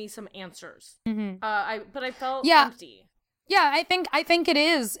gave me some answers. Mm-hmm. But I felt Yeah. empty. Yeah, I think it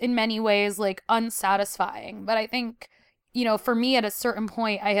is in many ways, like, unsatisfying. But I think, for me at a certain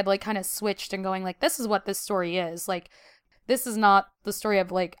point, I had, like, kind of switched and going, like, this is what this story is. Like, this is not the story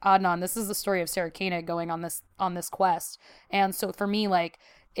of, like, Adnan. This is the story of Sarah Koenig going on this quest. And so for me, like,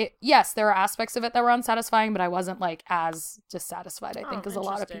 yes, there are aspects of it that were unsatisfying, but I wasn't, like, as dissatisfied, I think, as a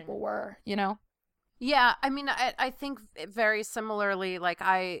lot of interesting. people were, Yeah, I mean, I think very similarly, like,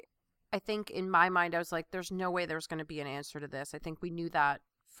 I think in my mind, I was like, there's no way there's going to be an answer to this. I think we knew that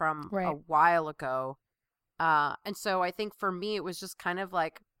from a Right. while ago. And so I think for me, it was just kind of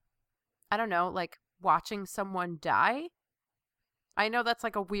like, I don't know, like watching someone die. I know that's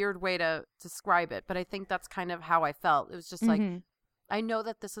like a weird way to describe it, but I think that's kind of how I felt. It was just like, Mhm. I know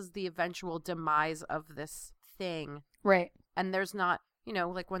that this is the eventual demise of this thing, Right. and there's not you know,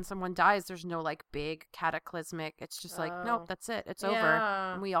 like when someone dies, there's no like big cataclysmic. It's just like, nope, that's it. It's over.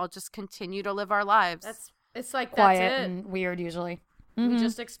 Yeah. And we all just continue to live our lives. It's like Quiet that's it. and weird usually. We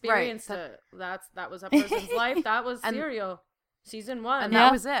just experienced Right. it. That was that person's life. That was Serial season 1. And Yeah.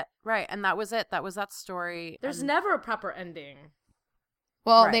 that was it. Right. And that was it. That was that story. There's and never a proper ending.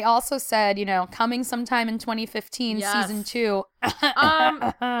 Well, Right. they also said, you know, coming sometime in 2015, Yes. season 2.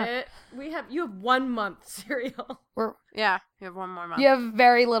 You have 1 month, Serial. Yeah. You have one more month. You have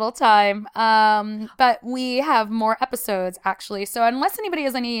very little time. But we have more episodes actually. So unless anybody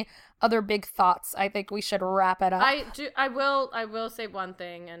has any other big thoughts, I think we should wrap it up. I will say one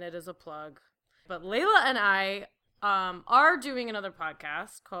thing, and it is a plug. But Layla and I are doing another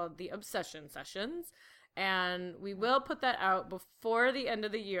podcast called The Obsession Sessions, and we will put that out before the end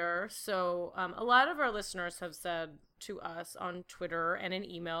of the year. So a lot of our listeners have said to us on Twitter and in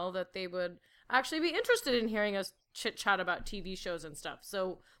email that they would actually be interested in hearing us chit chat about TV shows and stuff.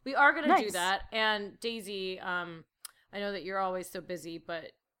 So we are going to do Nice. that. And Daisy, I know that you're always so busy,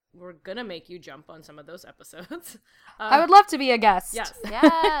 but we're going to make you jump on some of those episodes. I would love to be a guest. Yes.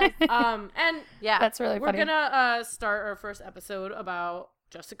 Yes. And Yeah. That's really we're funny. gonna start our first episode about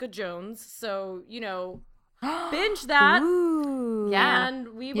Jessica Jones. So, you know, binge that. Ooh. Yeah.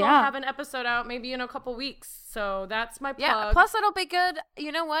 And we will Yeah. have an episode out maybe in a couple weeks. So that's my plug. Yeah, plus it'll be good.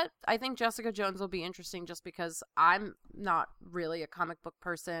 You know what? I think Jessica Jones will be interesting just because I'm not really a comic book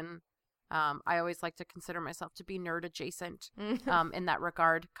person. I always like to consider myself to be nerd adjacent in that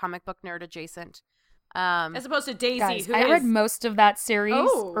regard, comic book nerd adjacent. As opposed to Daisy, Guys, who I is... read most of that series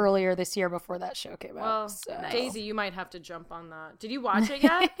Oh. earlier this year before that show came out. Well, So. Daisy, you might have to jump on that. Did you watch it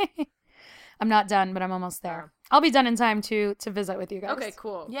yet? I'm not done, but I'm almost there. I'll be done in time to visit with you guys. Okay,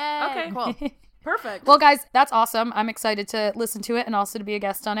 cool. Yay, Okay, cool. Perfect. Well, guys, that's awesome. I'm excited to listen to it and also to be a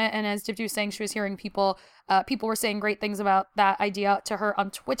guest on it. And as Dipti was saying, she was hearing people were saying great things about that idea to her on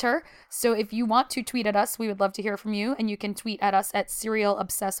Twitter. So if you want to tweet at us, we would love to hear from you. And you can tweet at us at Serial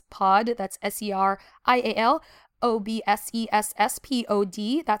Obsessed Pod. That's SerialObsesspod.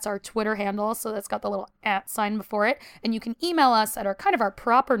 That's our Twitter handle. So that's got the little @ sign before it. And you can email us at our kind of our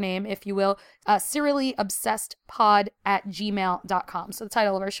proper name, if you will, seriallyobsessedpod@gmail.com. So the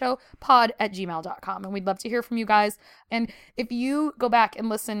title of our show, pod@gmail.com. And we'd love to hear from you guys. And if you go back and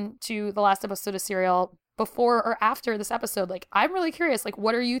listen to the last episode of Serial before or after this episode, like, I'm really curious, like,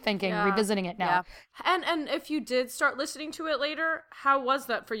 what are you thinking revisiting it now? Yeah. And if you did start listening to it later, how was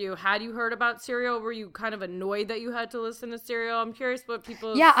that for you? Had you heard about Serial? Were you kind of annoyed that you had to listen to Serial? I'm curious what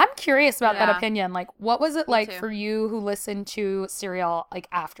people... Yeah, I'm curious about that Yeah. opinion. Like, what was it Me like too. for you who listened to Serial, like,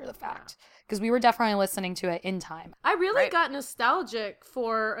 after the fact? Because we were definitely listening to it in time. I really Right. got nostalgic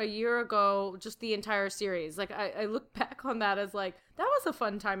for a year ago, just the entire series. Like, I look back on that as like, that was a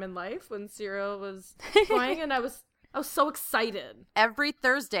fun time in life when Serial was playing, and I was so excited. Every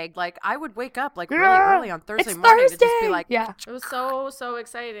Thursday, like I would wake up like really Yeah, early on Thursday it's morning to just Thursday! be like, Yeah. It was so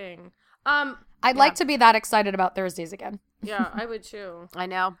exciting. I'd like to be that excited about Thursdays again. Yeah, I would too. I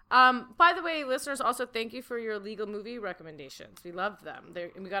know. By the way, listeners, also thank you for your legal movie recommendations. We love them.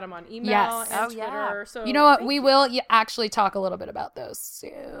 We got them on email Yes. and Oh, yeah. Twitter. So You know what? thank We you. will actually talk a little bit about those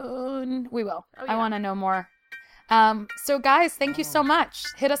soon. We will. Oh, I yeah. want to know more. So guys, thank you so much.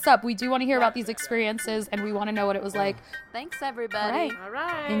 Hit us up. We do want to hear about these experiences, and we want to know what it was like. Thanks everybody. All right. All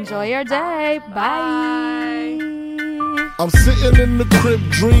right. Enjoy your day. Bye. I'm sitting in the crib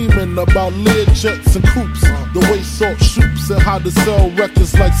dreaming about Learjets and coops, the way Salt shoots and how to sell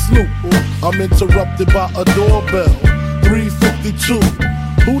records like Snoop. I'm interrupted by a doorbell, 3:52.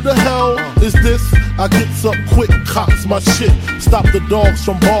 Who the hell is this? I gets up quick, cocks my shit, stop the dogs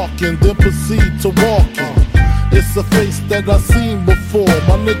from barking, then proceed to walking. It's a face that I seen before.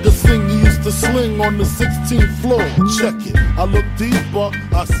 My nigga sing, he used to sling on the 16th floor. Check it, I look deeper,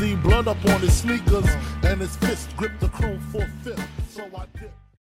 I see blood up on his sneakers, and his fist gripped the